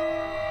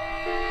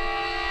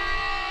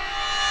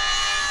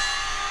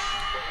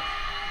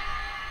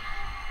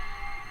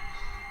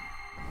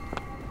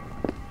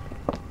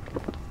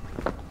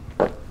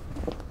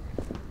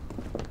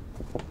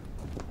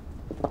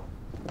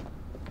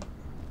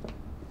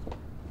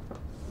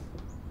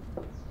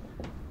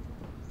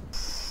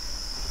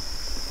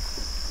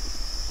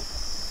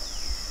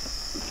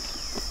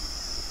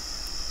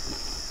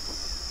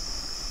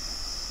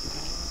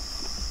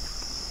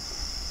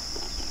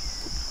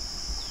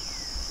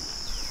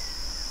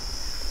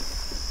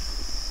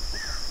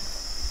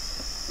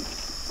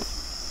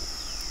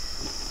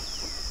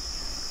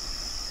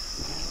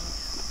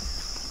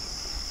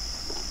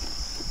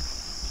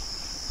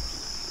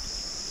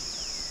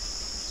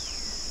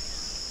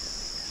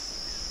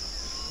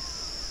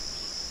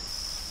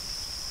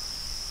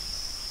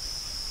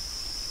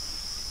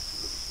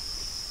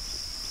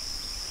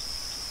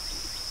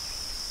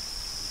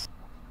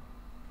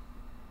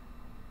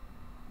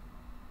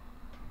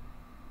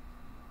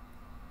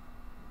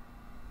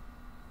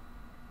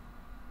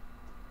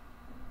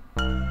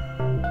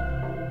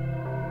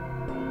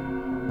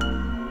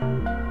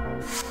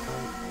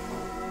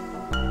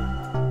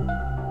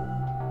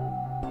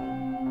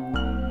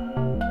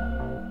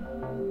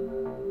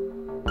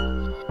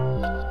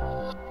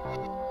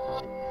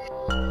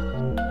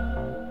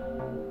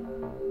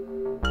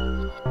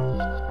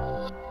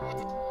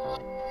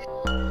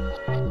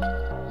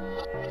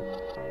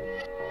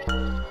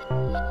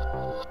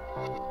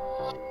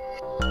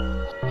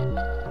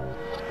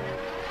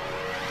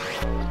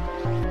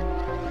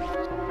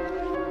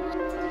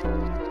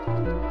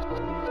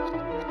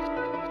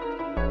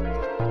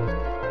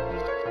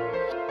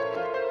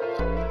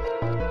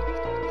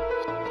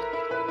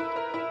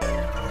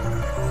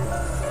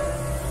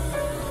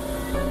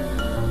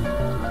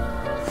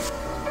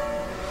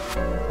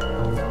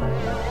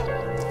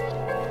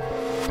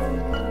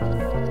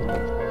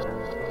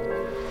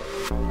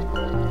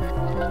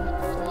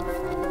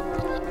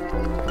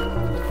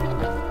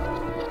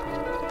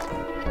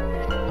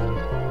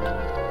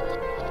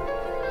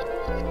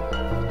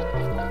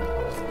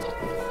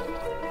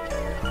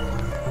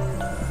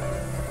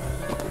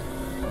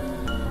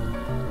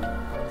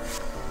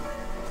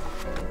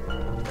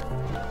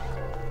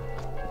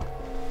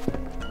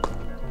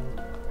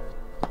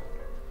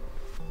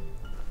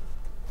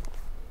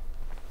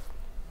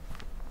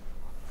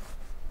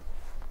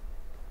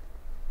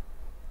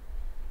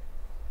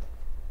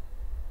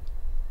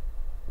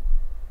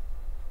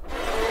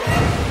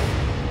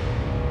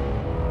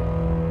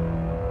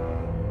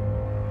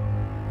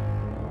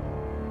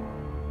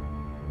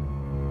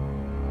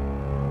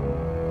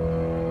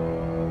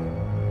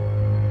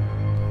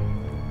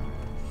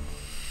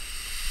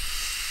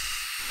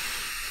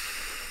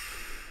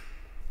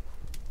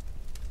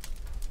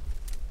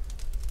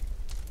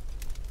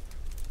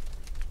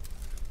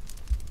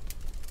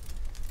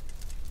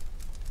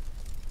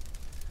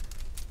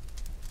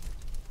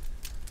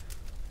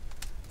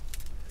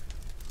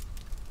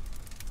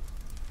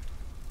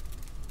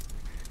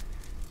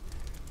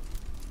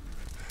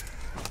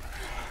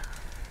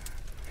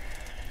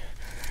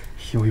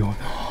悠悠呢？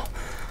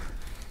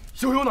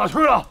悠悠哪去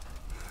了？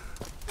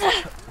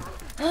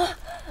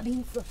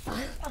林子凡，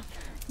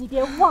你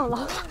别忘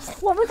了，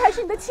我们才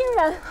是你的亲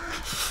人。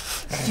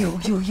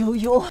悠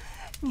悠，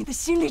你的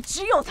心里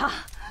只有他，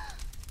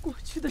过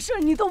去的事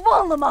你都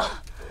忘了吗？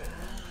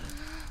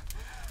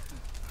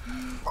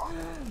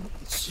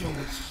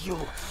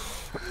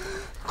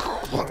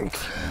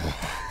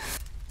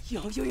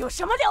悠有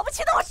什么了不起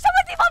的？我什么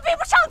地方比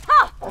不上他？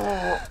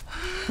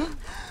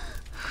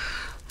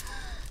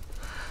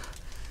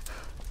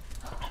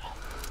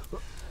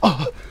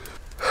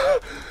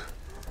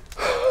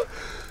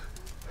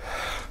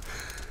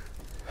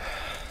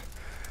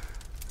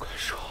快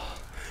说，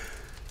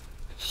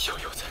悠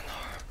悠在哪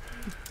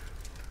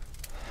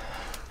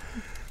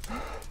儿？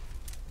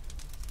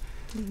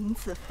林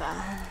子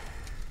凡，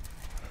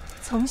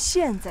从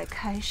现在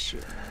开始，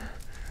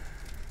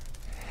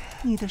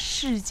你的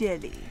世界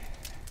里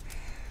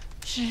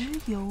只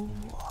有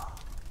我。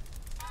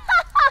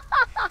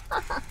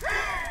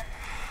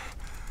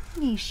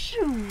你是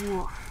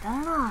我的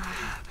了。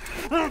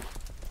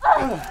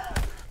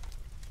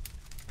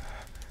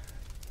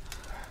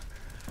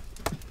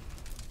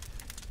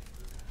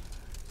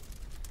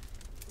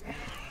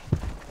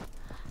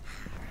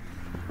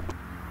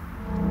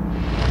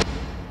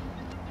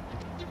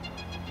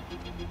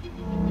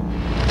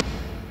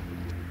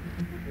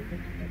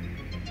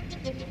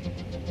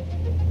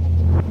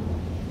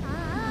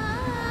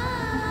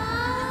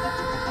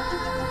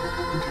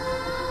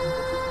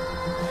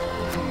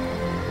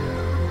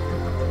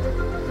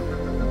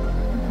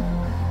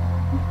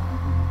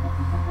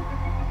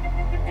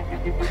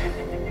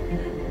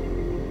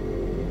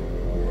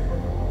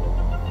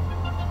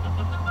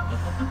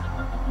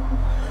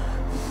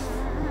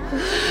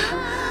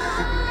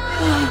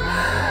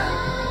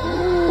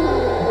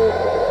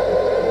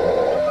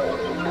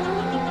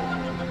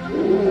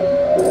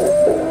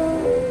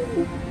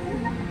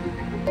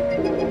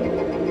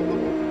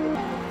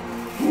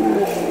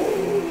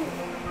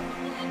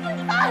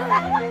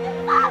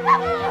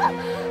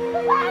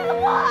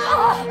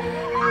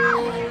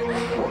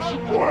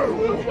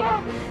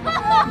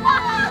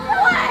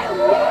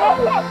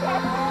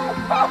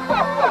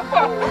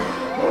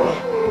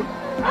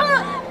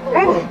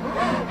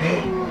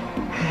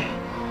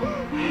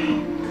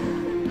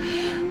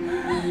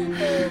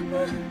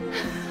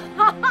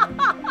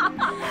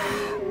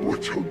我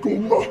成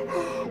功了，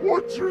我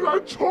居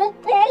然成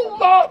功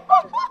了！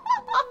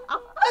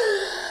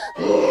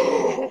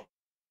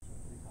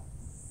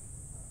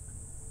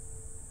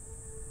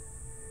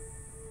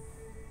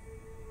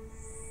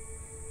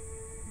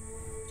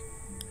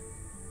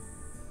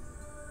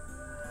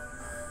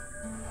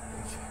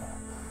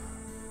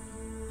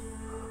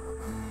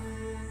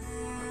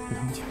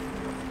能姐，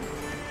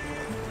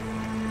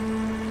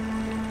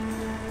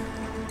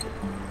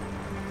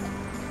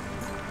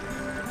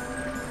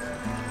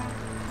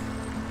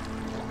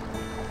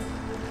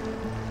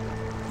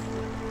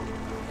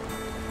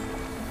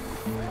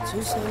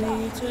就像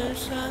一阵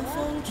山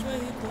风吹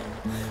过，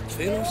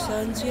吹落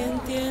山间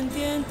点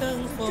点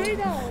灯火，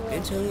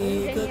变成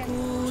一个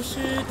故事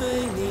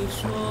对你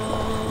说。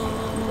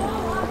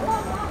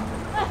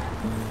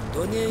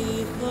多年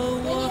以后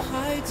我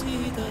还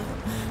记得，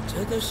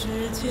这个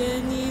世界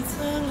你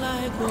曾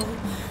来过，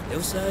留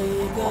下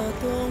一个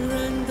动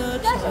人的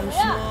传说。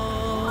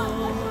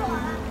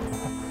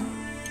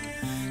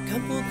看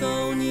不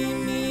够你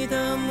迷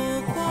的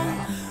目光，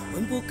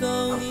闻不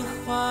够你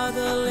花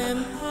的脸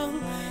庞，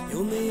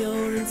有没有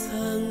人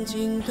曾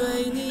经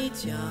对你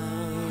讲，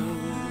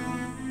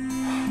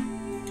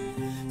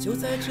就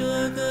在这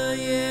个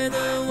夜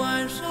的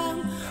晚上，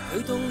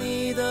挥动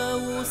你的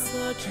五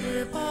色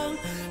翅膀，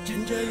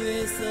趁着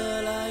月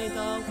色来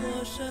到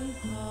我身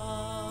旁。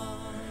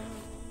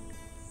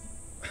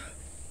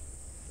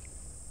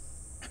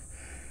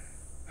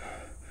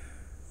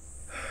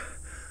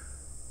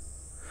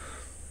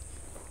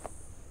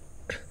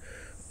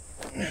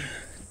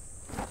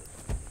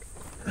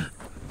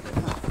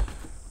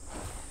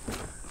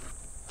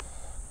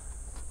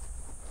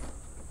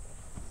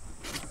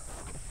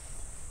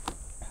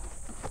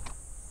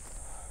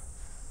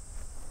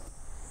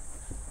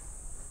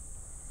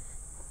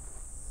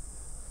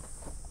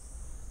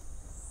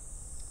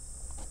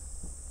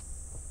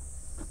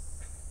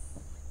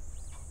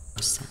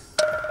散。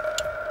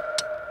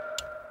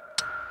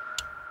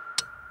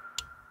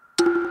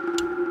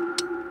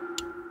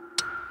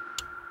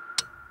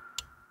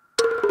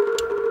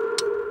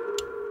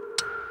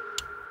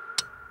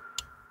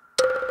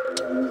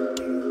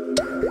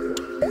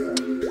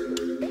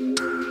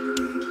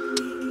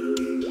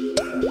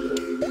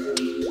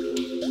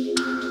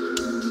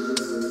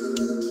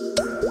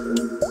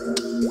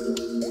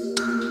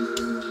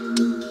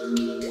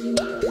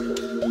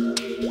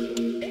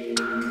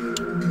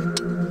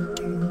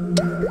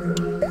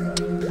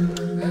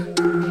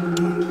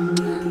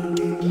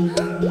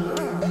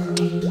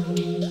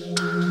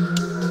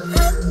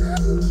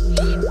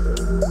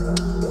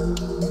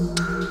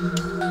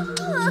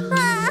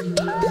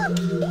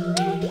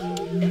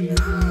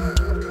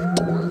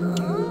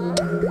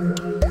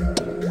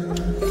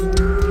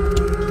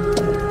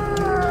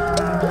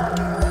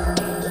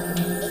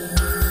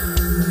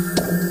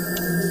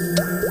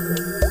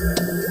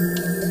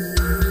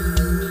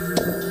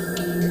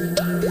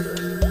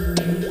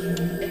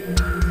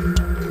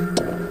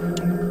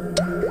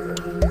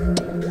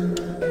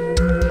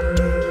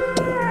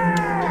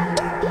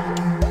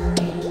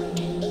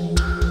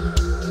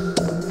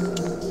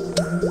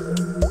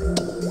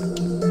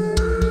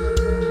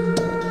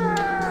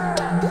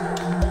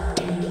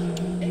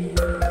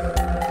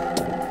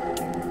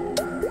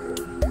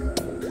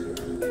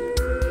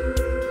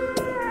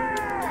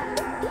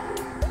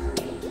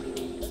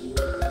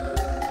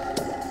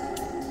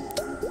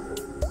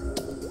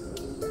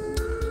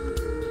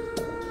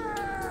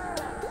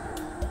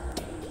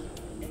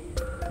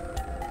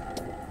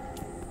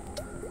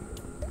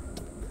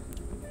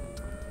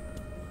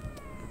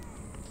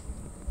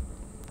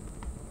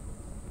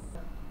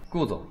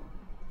顾总，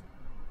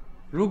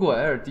如果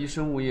LD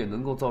生物液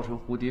能够造成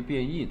蝴蝶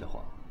变异的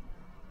话，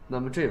那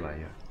么这玩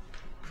意儿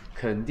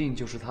肯定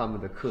就是他们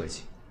的克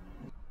星。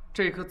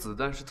这颗子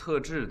弹是特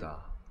制的，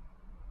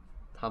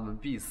他们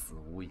必死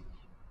无疑。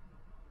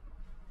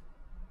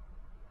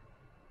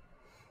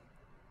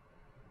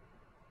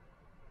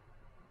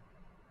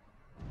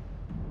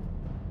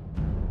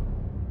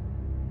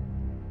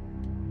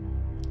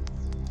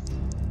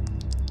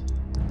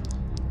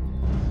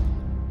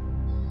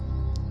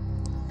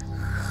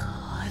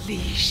利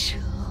蛇，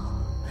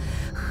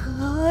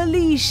何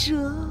利蛇！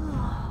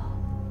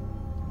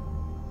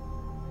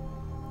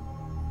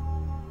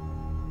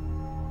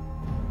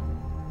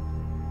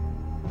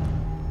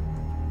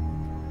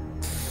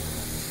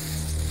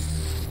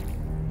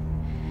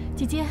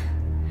姐姐，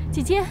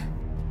姐姐，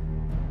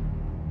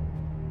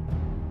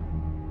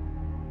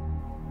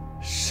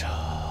杀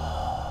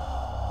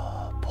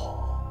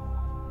破，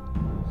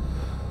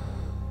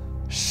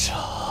杀！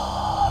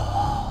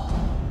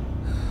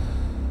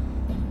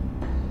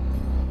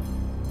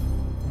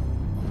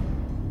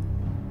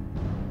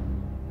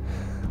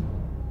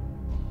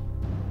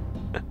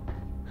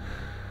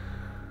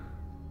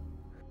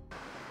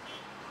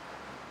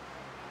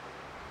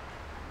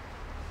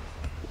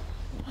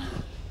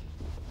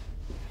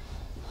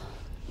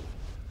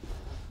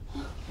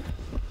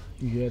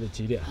预约的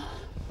几点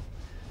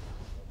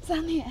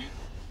？3点。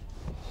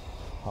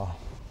好。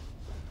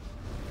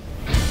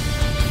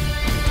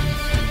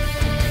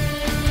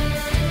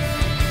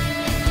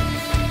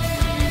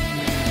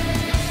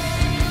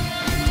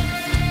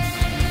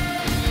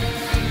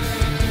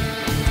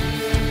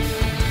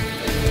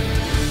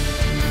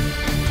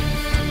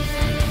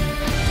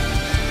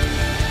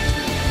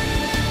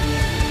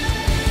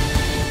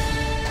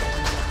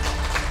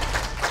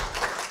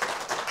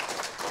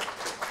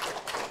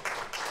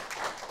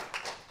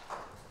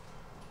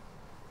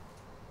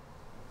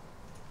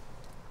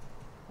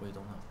卫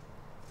东呢？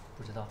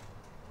不知道。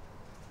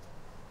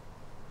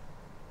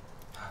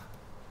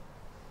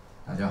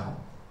大家好，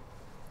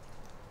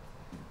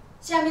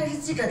下面是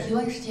记者提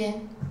问时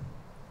间。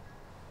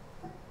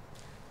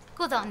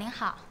顾总您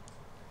好，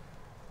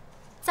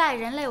在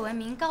人类文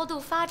明高度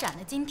发展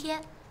的今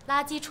天，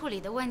垃圾处理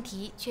的问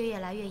题却越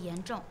来越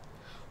严重。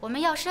我们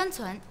要生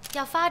存，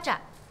要发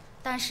展，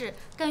但是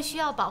更需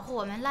要保护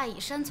我们赖以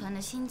生存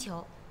的星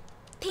球。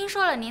听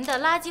说了您的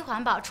垃圾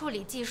环保处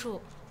理技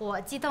术，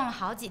我激动了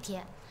好几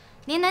天。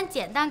您能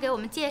简单给我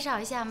们介绍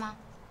一下吗？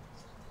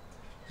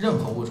任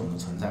何物种的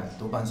存在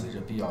都伴随着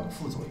必要的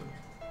副作用。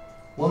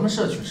我们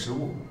摄取食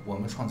物，我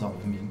们创造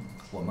文明，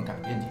我们改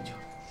变地球。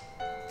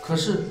可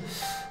是，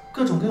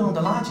各种各样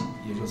的垃圾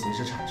也就随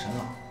之产生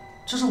了，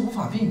这是无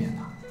法避免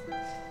的。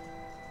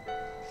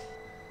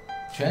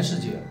全世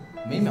界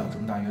每秒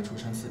钟大约出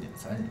生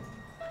4.3人，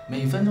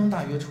每分钟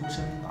大约出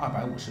生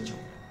259人，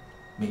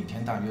每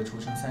天大约出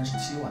生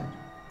37万人。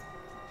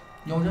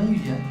有人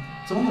预言，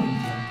总有一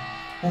天，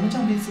我们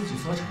将被自己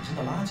所产生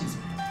的垃圾所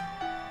淹没，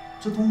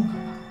这多么可怕！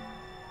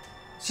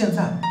现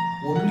在，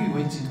我们绿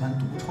微集团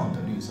独创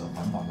的绿色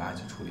环保垃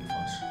圾处理方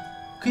式，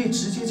可以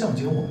直接降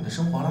解我们的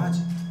生活垃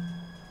圾。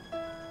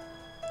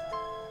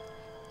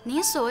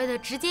您所谓的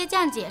直接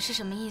降解是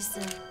什么意思？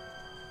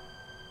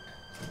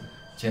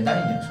简单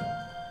一点说，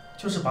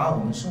就是把我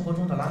们生活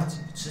中的垃圾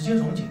直接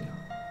溶解掉，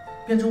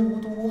变成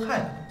无毒无害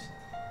的东西。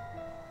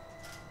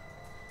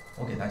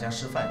我给大家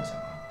示范一下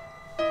啊。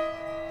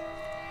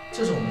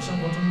这是我们生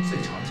活中最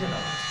常见的垃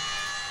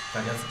圾，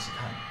大家仔细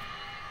看。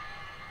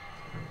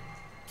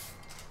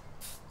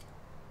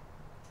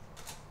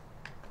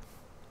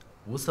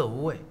无色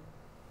无味。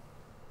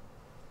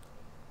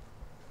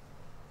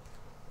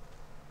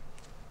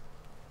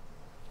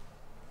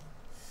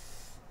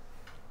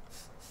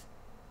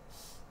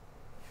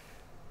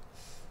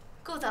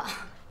顾总，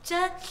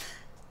真。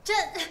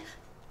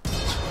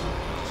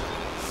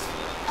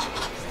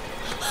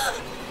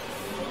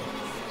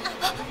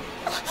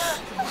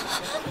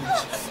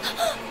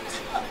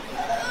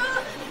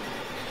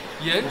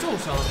严重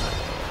伤害，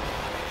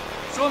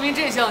说明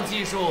这项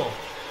技术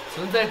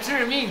存在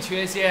致命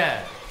缺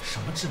陷。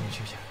什么致命缺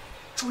陷？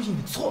注意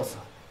你措辞。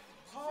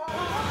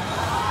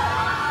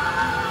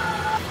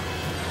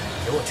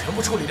给我全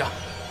部处理掉，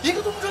一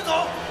个都不准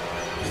走！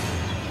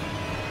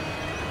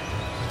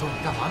李东，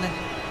你干嘛呢？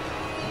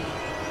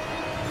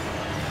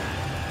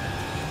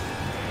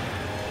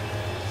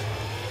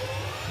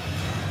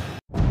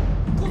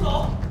顾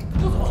总，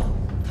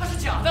他是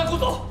假的，顾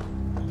总，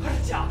他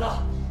是假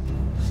的。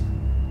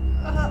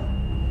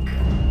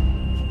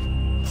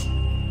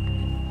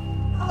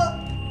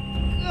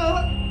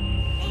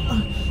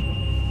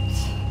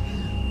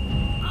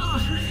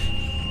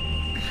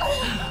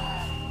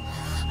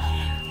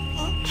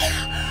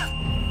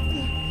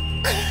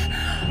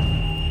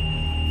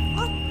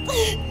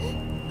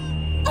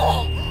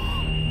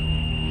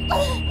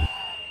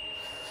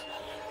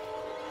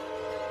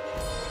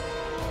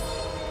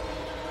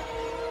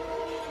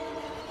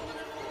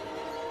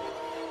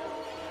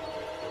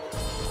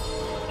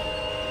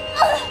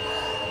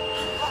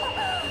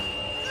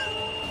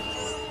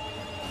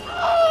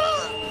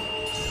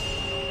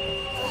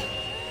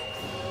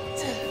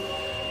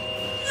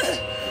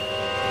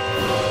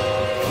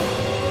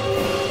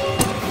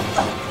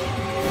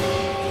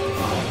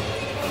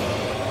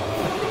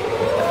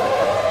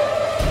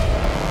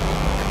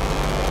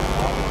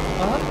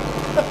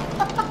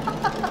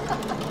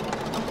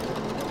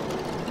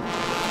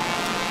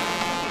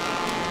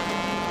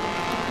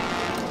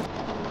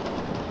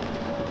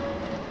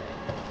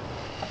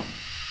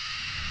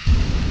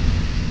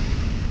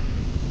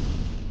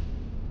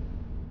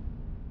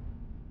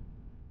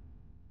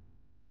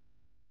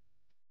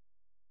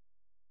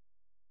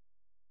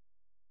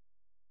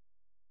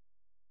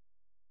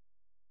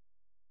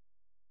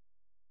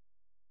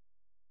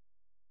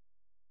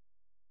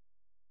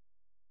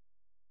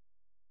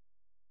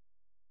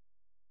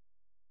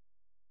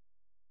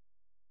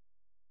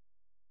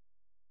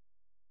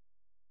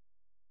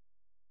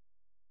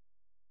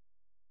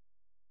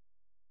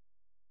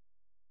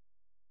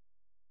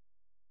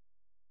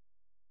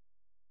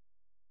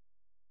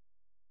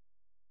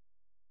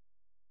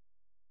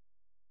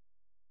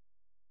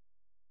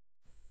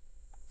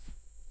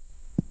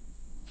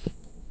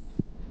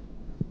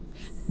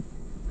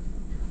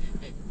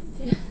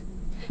姐，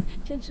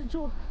坚持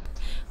住，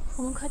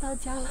我们快到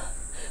家了。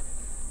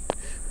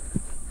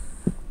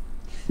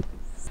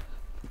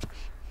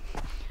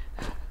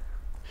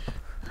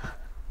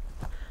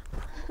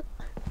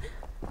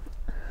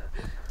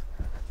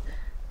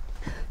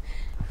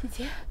姐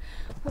姐，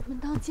我们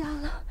到家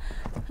了。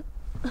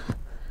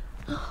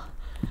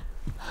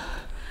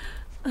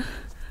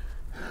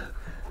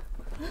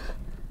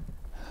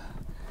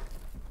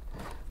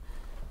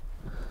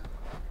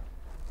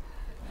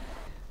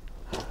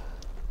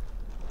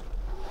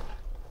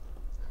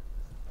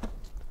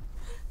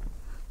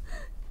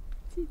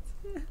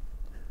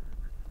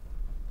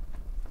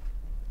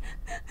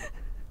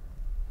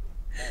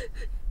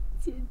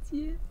姐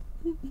姐，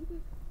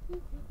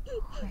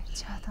回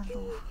家的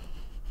路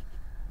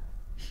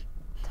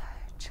太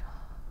长。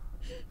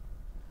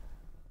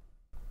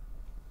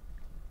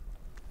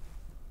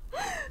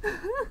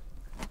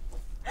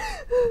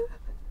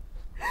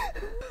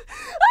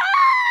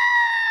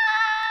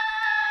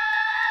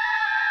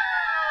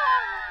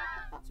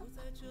就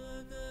在这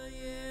个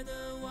夜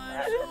的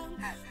晚上，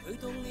挥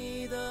动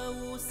你的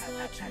无色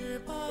翅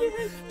膀，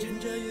趁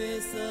着月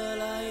色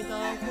来到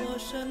我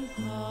身旁。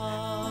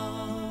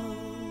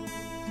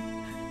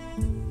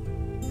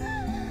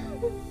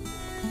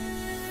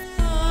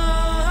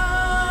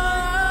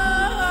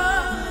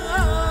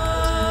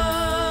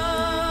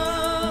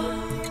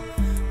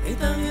每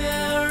当月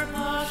儿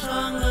爬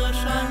上了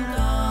山岗，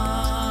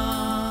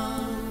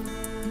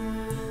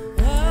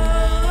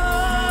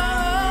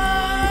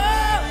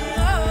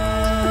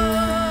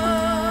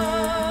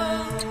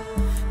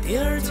蝶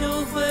儿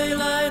就会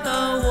来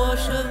到我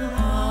身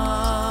旁。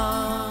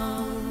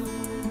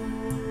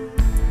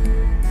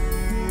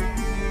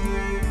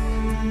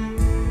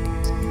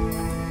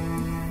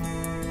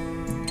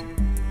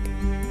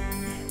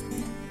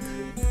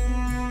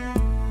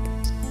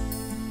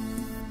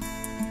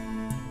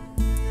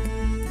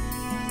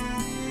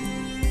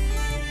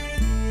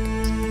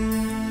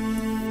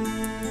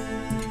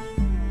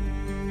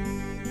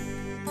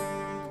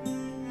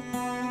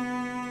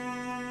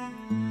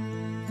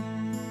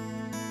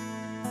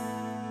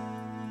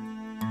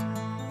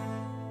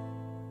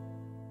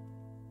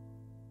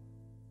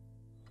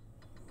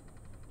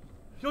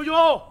悠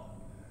悠，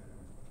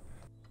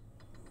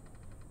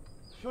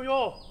悠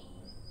悠，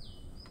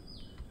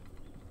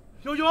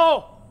悠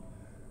悠，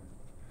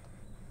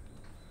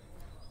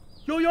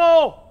悠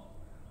悠，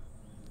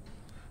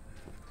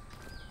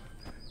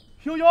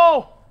悠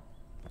悠，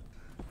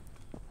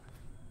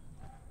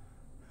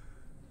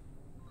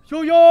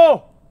悠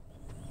悠，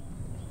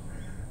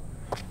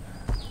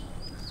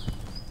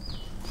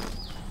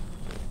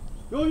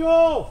悠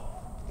悠。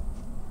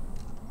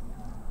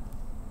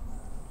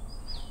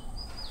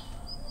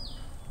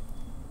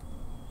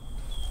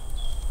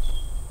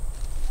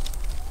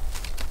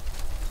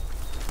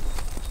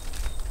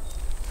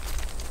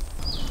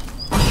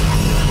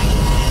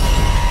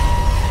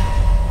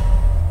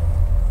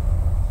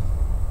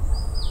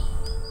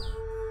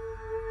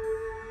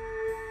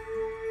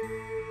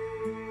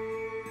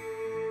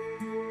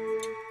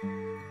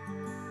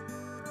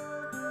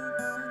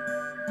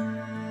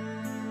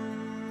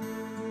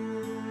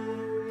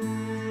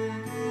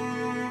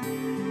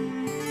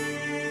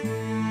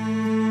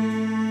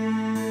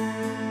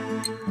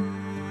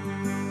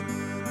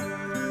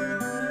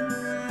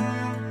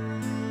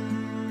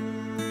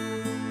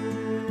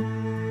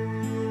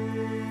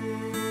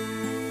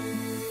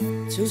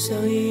就像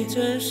一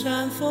阵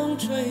山风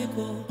吹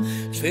过，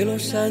吹落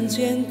山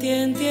间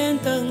点点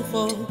灯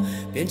火，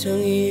变成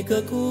一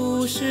个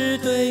故事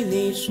对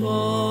你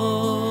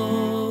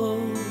说。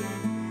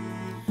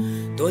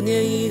多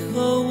年以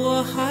后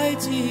我还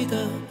记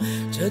得，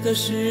这个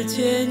世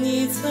界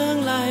你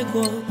曾来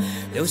过，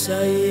留下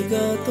一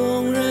个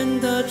动人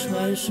的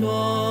传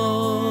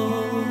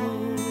说。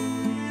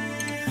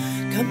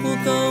看不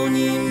够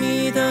你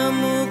迷的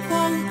目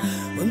光，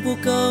闻不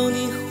够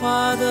你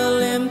花的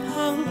脸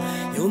庞，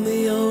有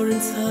没有人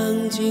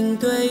曾经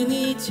对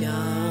你讲，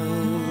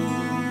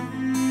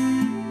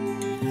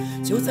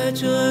就在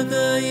这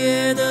个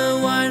夜的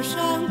晚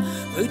上，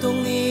挥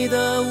动你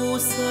的五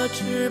色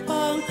翅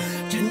膀，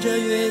趁着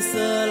月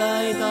色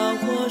来到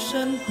我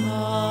身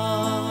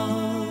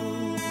旁。